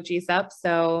hand emojis up.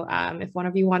 So if one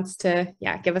of you wants to,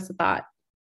 give us a thought.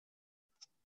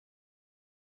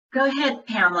 Go ahead,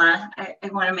 Pamela. I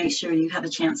want to make sure you have a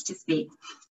chance to speak.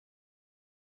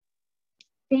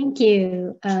 Thank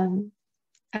you.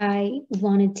 I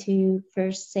wanted to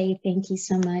first say thank you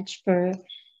so much for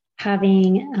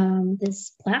having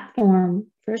this platform,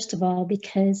 first of all,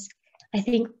 because I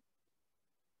think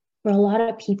for a lot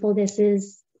of people, this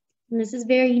is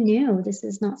very new. This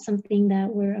is not something that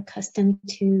we're accustomed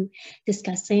to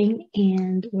discussing,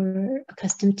 and we're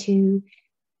accustomed to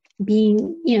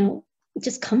being, you know,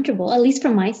 just comfortable, at least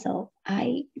for myself.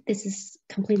 This is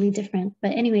completely different.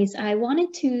 But anyways, I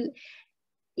wanted to,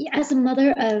 as a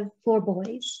mother of 4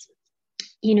 boys,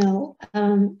 you know,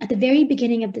 at the very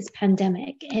beginning of this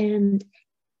pandemic and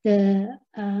the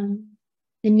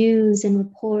news and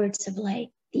reports of like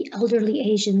the elderly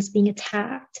Asians being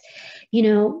attacked, you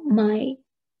know, my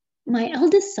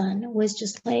eldest son was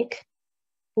just like,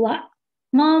 what?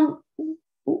 Mom,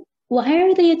 why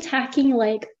are they attacking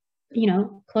like, you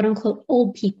know, quote unquote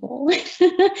old people?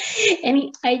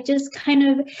 And I just kind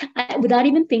of, without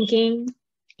even thinking,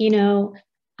 you know,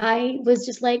 I was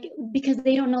just like, because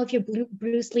they don't know if you're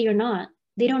Bruce Lee or not.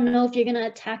 They don't know if you're going to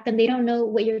attack them. They don't know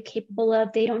what you're capable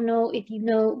of. They don't know if you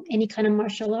know any kind of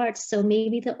martial arts. So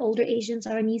maybe the older Asians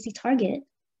are an easy target.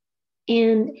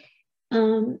 And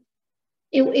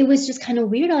it was just kind of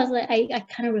weird. I was like, I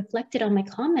kind of reflected on my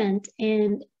comment,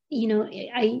 and, you know,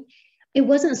 it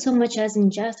wasn't so much as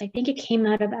in jest. I think it came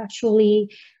out of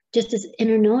actually just this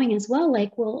inner knowing as well.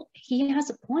 Like, well, he has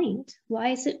a point.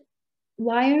 Why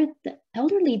are the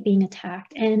elderly being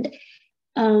attacked? And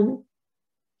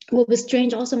what was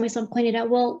strange also, my son pointed out,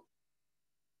 well,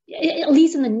 at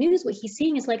least in the news, what he's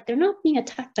seeing is like, they're not being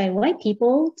attacked by white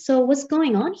people. So what's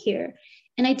going on here?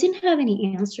 And I didn't have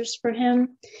any answers for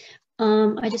him.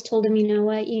 I just told him, you know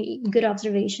what, good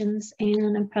observations,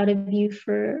 and I'm proud of you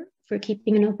for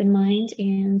keeping an open mind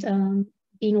and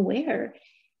being aware.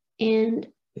 And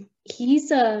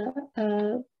he's I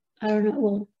don't know,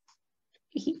 well,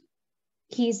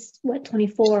 he's what,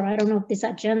 24? I don't know if it's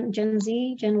that Gen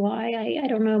Z, Gen Y, I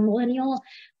don't know, millennial.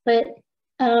 But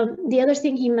the other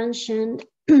thing he mentioned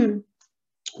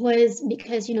was,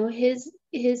 because, you know, his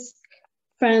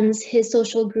friends, his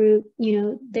social group, you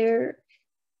know,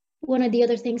 one of the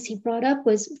other things he brought up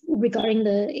was regarding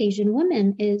the Asian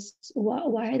women is,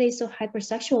 why are they so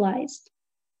hypersexualized?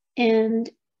 And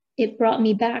it brought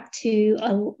me back to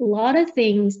a lot of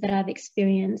things that I've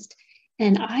experienced.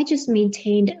 And I just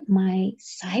maintained my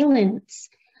silence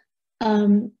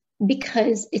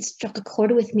because it struck a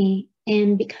chord with me,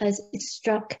 and because it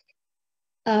struck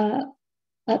a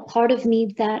part of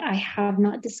me that I have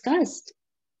not discussed.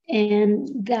 And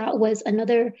that was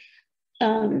another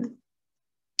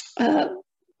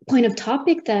point of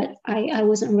topic that I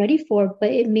wasn't ready for,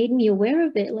 but it made me aware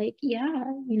of it. Like, yeah,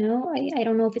 you know, I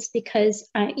don't know if it's because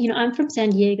I'm from San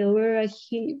Diego.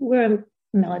 We're a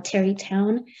military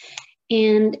town,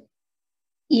 and,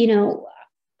 you know,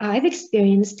 I've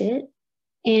experienced it.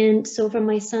 And so for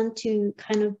my son to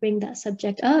kind of bring that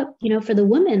subject up, you know, for the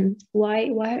women, why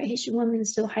are Asian women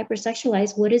so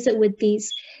hypersexualized? What is it with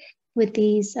these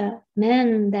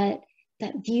men that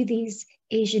view these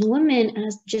Asian women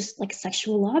as just like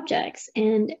sexual objects?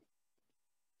 And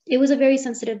it was a very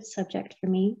sensitive subject for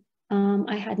me.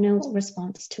 I had no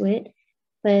response to it,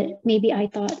 but maybe I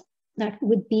thought that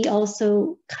would be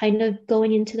also kind of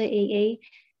going into the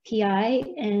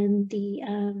AAPI and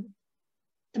the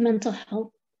mental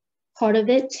health part of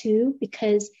it too,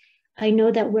 because I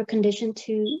know that we're conditioned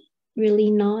to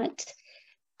really not,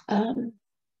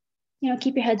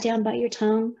 keep your head down, bite your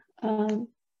tongue,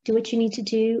 do what you need to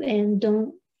do, and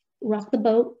don't rock the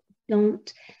boat,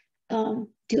 don't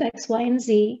do X, Y, and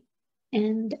Z.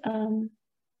 And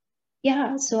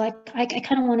so I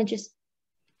kind of want to just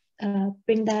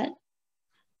bring that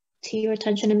to your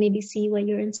attention and maybe see what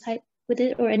your insight with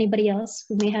it, or anybody else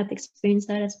who may have experienced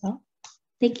that as well.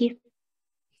 Thank you.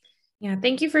 Yeah,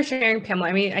 thank you for sharing, Pamela.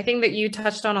 I mean, I think that you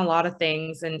touched on a lot of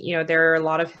things, and, you know, there are a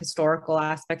lot of historical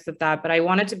aspects of that, but I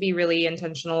wanted to be really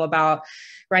intentional about,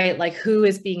 right, like who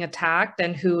is being attacked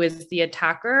and who is the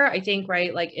attacker. I think,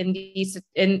 right, like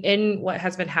in what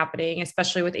has been happening,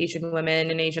 especially with Asian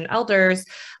women and Asian elders,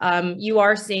 you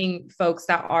are seeing folks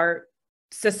that are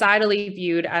societally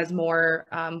viewed as more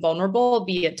vulnerable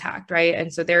be attacked, right?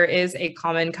 And so there is a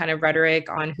common kind of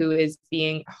rhetoric on who is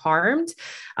being harmed.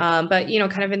 But, you know,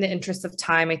 kind of in the interest of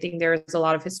time, I think there's a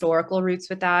lot of historical roots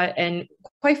with that. And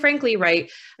quite frankly,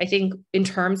 right, I think in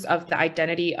terms of the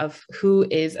identity of who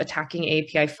is attacking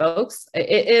AAPI folks,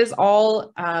 it is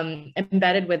all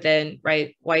embedded within,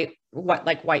 right, white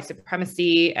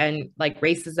supremacy and like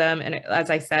racism, and as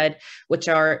I said, which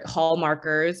are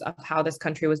hallmarkers of how this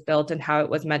country was built and how it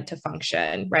was meant to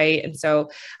function, right? And so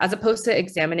as opposed to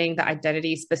examining the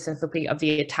identity specifically of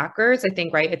the attackers, I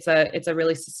think, right, it's a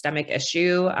really systemic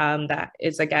issue that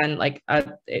is, again, like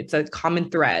it's a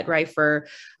common thread, right, for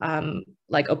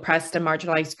like oppressed and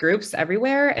marginalized groups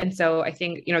everywhere. And so I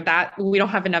think, you know, that we don't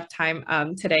have enough time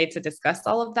today to discuss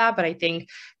all of that, but I think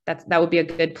that would be a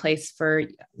good place for,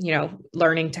 you know,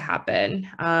 learning to happen.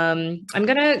 I'm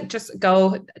gonna just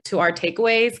go to our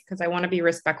takeaways because I want to be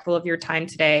respectful of your time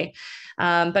today.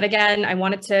 But again, I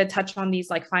wanted to touch on these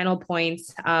like final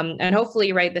points, and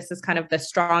hopefully, right, this is kind of the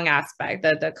strong aspect,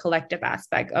 the collective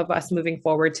aspect of us moving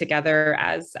forward together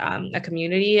as a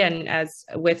community and as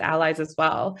with allies as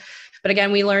well. But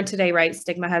again, we learned today, right,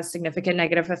 stigma has significant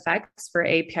negative effects for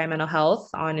AAPI mental health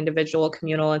on individual,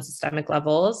 communal, and systemic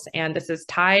levels. And this is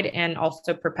tied and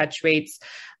also perpetuates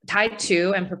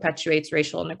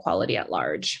racial inequality at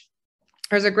large.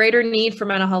 There's a greater need for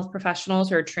mental health professionals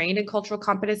who are trained in cultural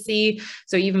competency.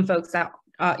 So even folks that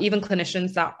even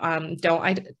clinicians that don't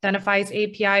identify as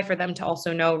API, for them to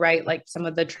also know, right, like some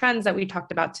of the trends that we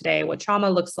talked about today, what trauma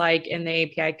looks like in the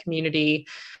API community,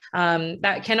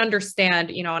 that can understand,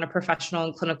 you know, on a professional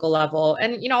and clinical level,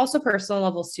 and, you know, also personal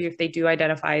levels too, if they do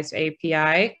identify as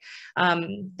API,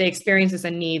 the experiences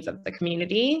and needs of the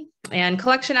community. And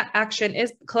collective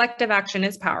action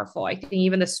is powerful. I think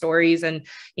even the stories and,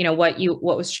 you know,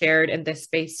 what was shared in this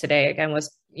space today, again,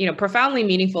 was, you know, profoundly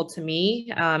meaningful to me,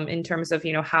 in terms of,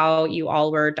 you know, how you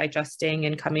all were digesting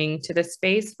and coming to this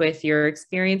space with your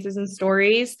experiences and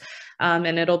stories. And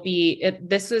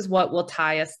this is what will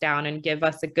tie us down and give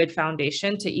us a good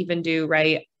foundation to even do,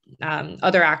 right,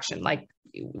 other action, like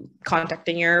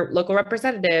contacting your local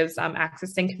representatives,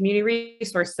 accessing community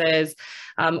resources,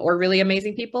 or really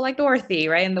amazing people like Dorothy,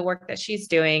 right, and the work that she's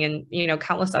doing, and, you know,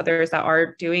 countless others that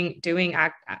are doing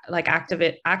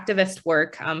activist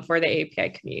work for the API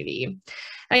community.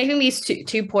 And I think these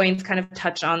two points kind of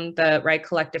touch on the right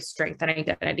collective strength and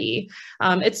identity.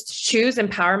 It's choose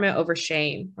empowerment over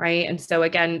shame, right? And so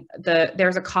again,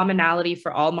 there's a commonality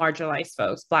for all marginalized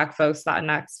folks, Black folks,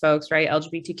 Latinx folks, right,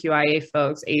 LGBTQIA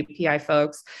folks, API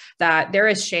folks, that there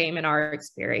is shame in our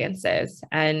experiences.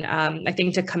 And I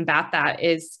think to combat that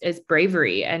is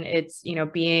bravery, and it's, you know,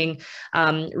 being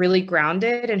really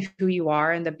grounded in who you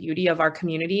are and the beauty of our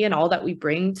community and all that we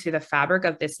bring to the fabric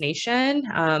of this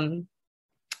nation.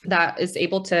 That is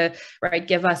able to, right,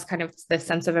 give us kind of the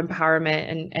sense of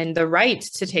empowerment and the right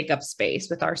to take up space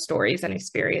with our stories and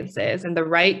experiences, and the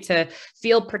right to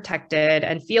feel protected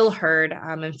and feel heard,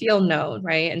 and feel known,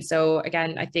 right? And so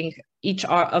again, I think each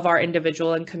of our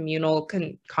individual and communal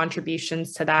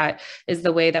contributions to that is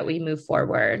the way that we move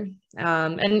forward.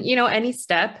 And, you know, any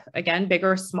step, again, big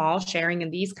or small, sharing in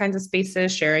these kinds of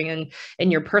spaces, sharing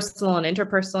in your personal and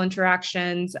interpersonal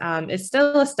interactions, is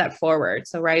still a step forward.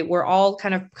 So, right, we're all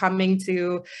kind of coming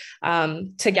to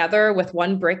together with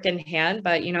one brick in hand,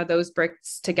 but, you know, those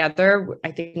bricks together,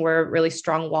 I think we're a really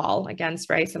strong wall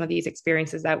against, right, some of these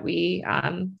experiences that we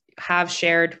have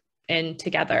shared in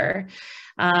together.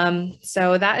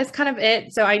 So that is kind of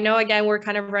it. So I know, again, we're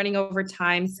kind of running over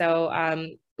time. So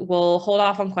we'll hold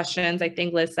off on questions. I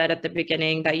think Liz said at the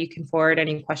beginning that you can forward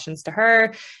any questions to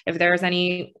her. If there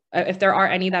are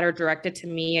any that are directed to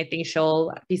me, I think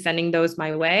she'll be sending those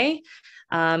my way.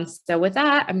 So with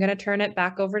that, I'm going to turn it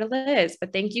back over to Liz.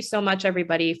 But thank you so much,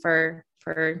 everybody, for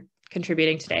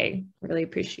contributing today. Really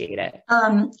appreciate it.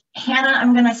 Hannah,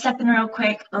 I'm going to step in real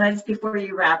quick, Liz, before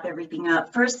you wrap everything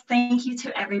up. First, thank you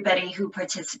to everybody who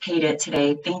participated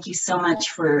today. Thank you so much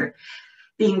for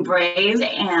being brave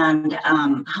and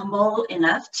humble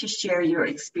enough to share your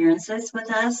experiences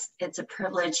with us. It's a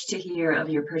privilege to hear of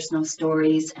your personal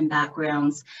stories and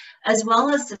backgrounds, as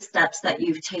well as the steps that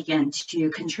you've taken to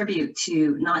contribute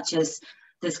to not just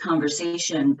this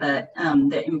conversation, but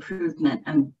the improvement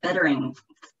and bettering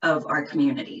of our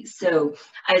communities. So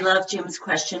I love Jim's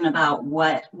question about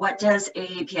what does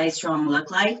AAPI Strong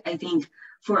look like? I think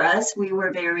for us, we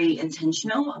were very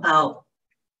intentional about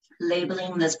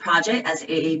labeling this project as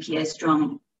AAPI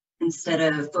Strong instead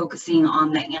of focusing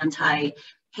on the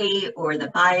anti-hate or the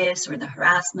bias or the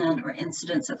harassment or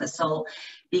incidents of assault,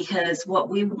 because what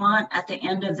we want at the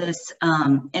end of this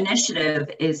initiative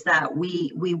is that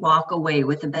we walk away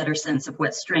with a better sense of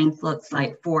what strength looks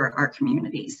like for our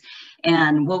communities.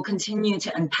 And we'll continue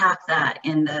to unpack that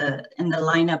in the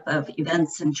lineup of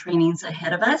events and trainings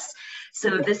ahead of us.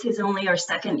 So this is only our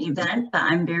second event, but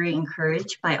I'm very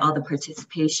encouraged by all the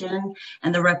participation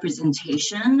and the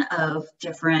representation of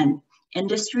different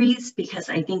industries, because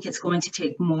I think it's going to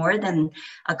take more than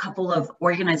a couple of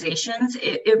organizations.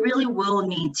 It really will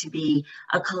need to be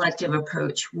a collective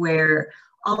approach where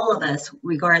all of us,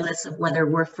 regardless of whether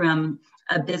we're from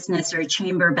a business or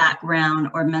chamber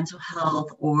background or mental health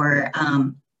or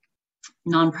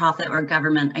nonprofit or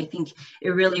government, I think it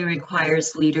really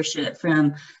requires leadership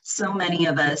from so many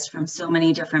of us from so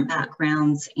many different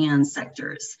backgrounds and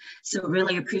sectors. So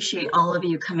really appreciate all of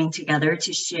you coming together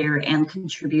to share and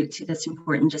contribute to this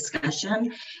important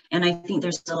discussion. And I think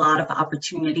there's a lot of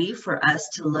opportunity for us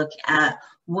to look at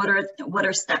what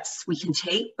are steps we can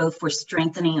take, both for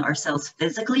strengthening ourselves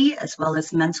physically as well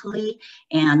as mentally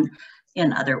and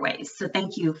in other ways. So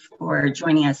thank you for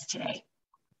joining us today.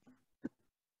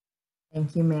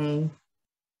 Thank you, May.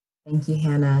 Thank you,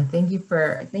 Hannah. Thank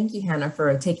you, Hannah,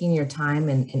 for taking your time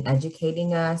and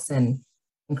educating us and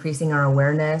increasing our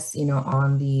awareness, you know,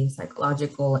 on the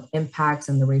psychological impacts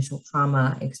and the racial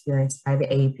trauma experienced by the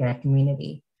AAPI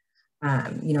community,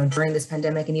 you know, during this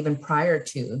pandemic and even prior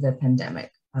to the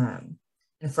pandemic.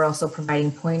 and for also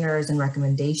providing pointers and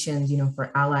recommendations,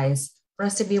 for allies, for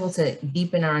us to be able to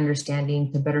deepen our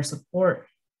understanding, to better support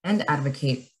and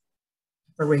advocate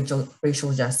for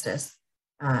racial justice.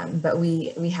 But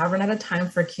we have run out of time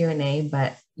for Q&A,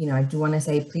 but I do want to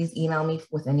say, please email me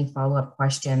with any follow-up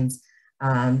questions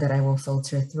that I will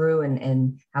filter through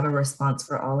and have a response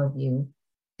for all of you.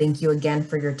 Thank you again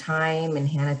for your time, and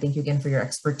Hannah, thank you again for your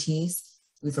expertise.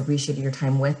 We've appreciated your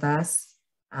time with us.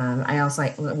 I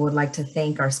also would like to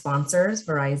thank our sponsors,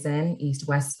 Verizon, East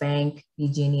West Bank,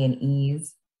 PG&E and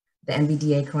Ease, the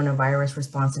NVDA Coronavirus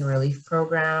Response and Relief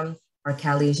Program, our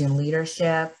Cal Asian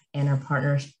Leadership, and our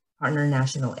partner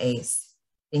National ACE.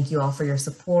 Thank you all for your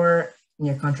support and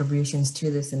your contributions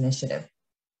to this initiative.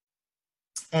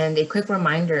 And a quick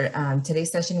reminder,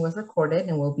 today's session was recorded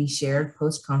and will be shared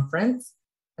post-conference,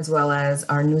 as well as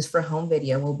our News for Home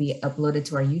video will be uploaded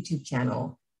to our YouTube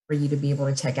channel for you to be able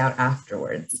to check out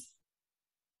afterwards.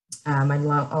 I'd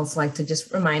also like to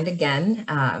just remind again,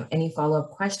 any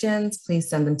follow-up questions, please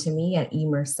send them to me at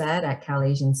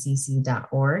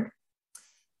emerced@calasiancc.org.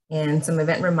 And some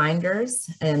event reminders,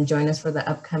 and join us for the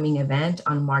upcoming event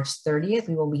on March 30th.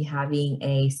 We will be having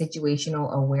a situational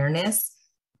awareness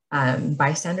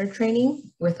bystander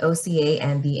training with OCA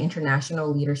and the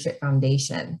International Leadership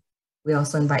Foundation. We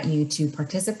also invite you to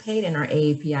participate in our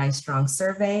AAPI Strong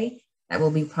survey that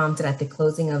will be prompted at the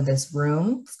closing of this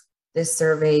room. This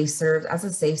survey serves as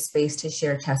a safe space to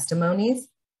share testimonies.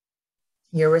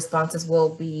 Your responses will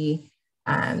be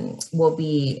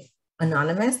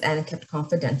anonymous and kept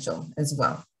confidential as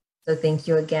well. So thank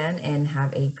you again and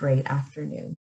have a great afternoon.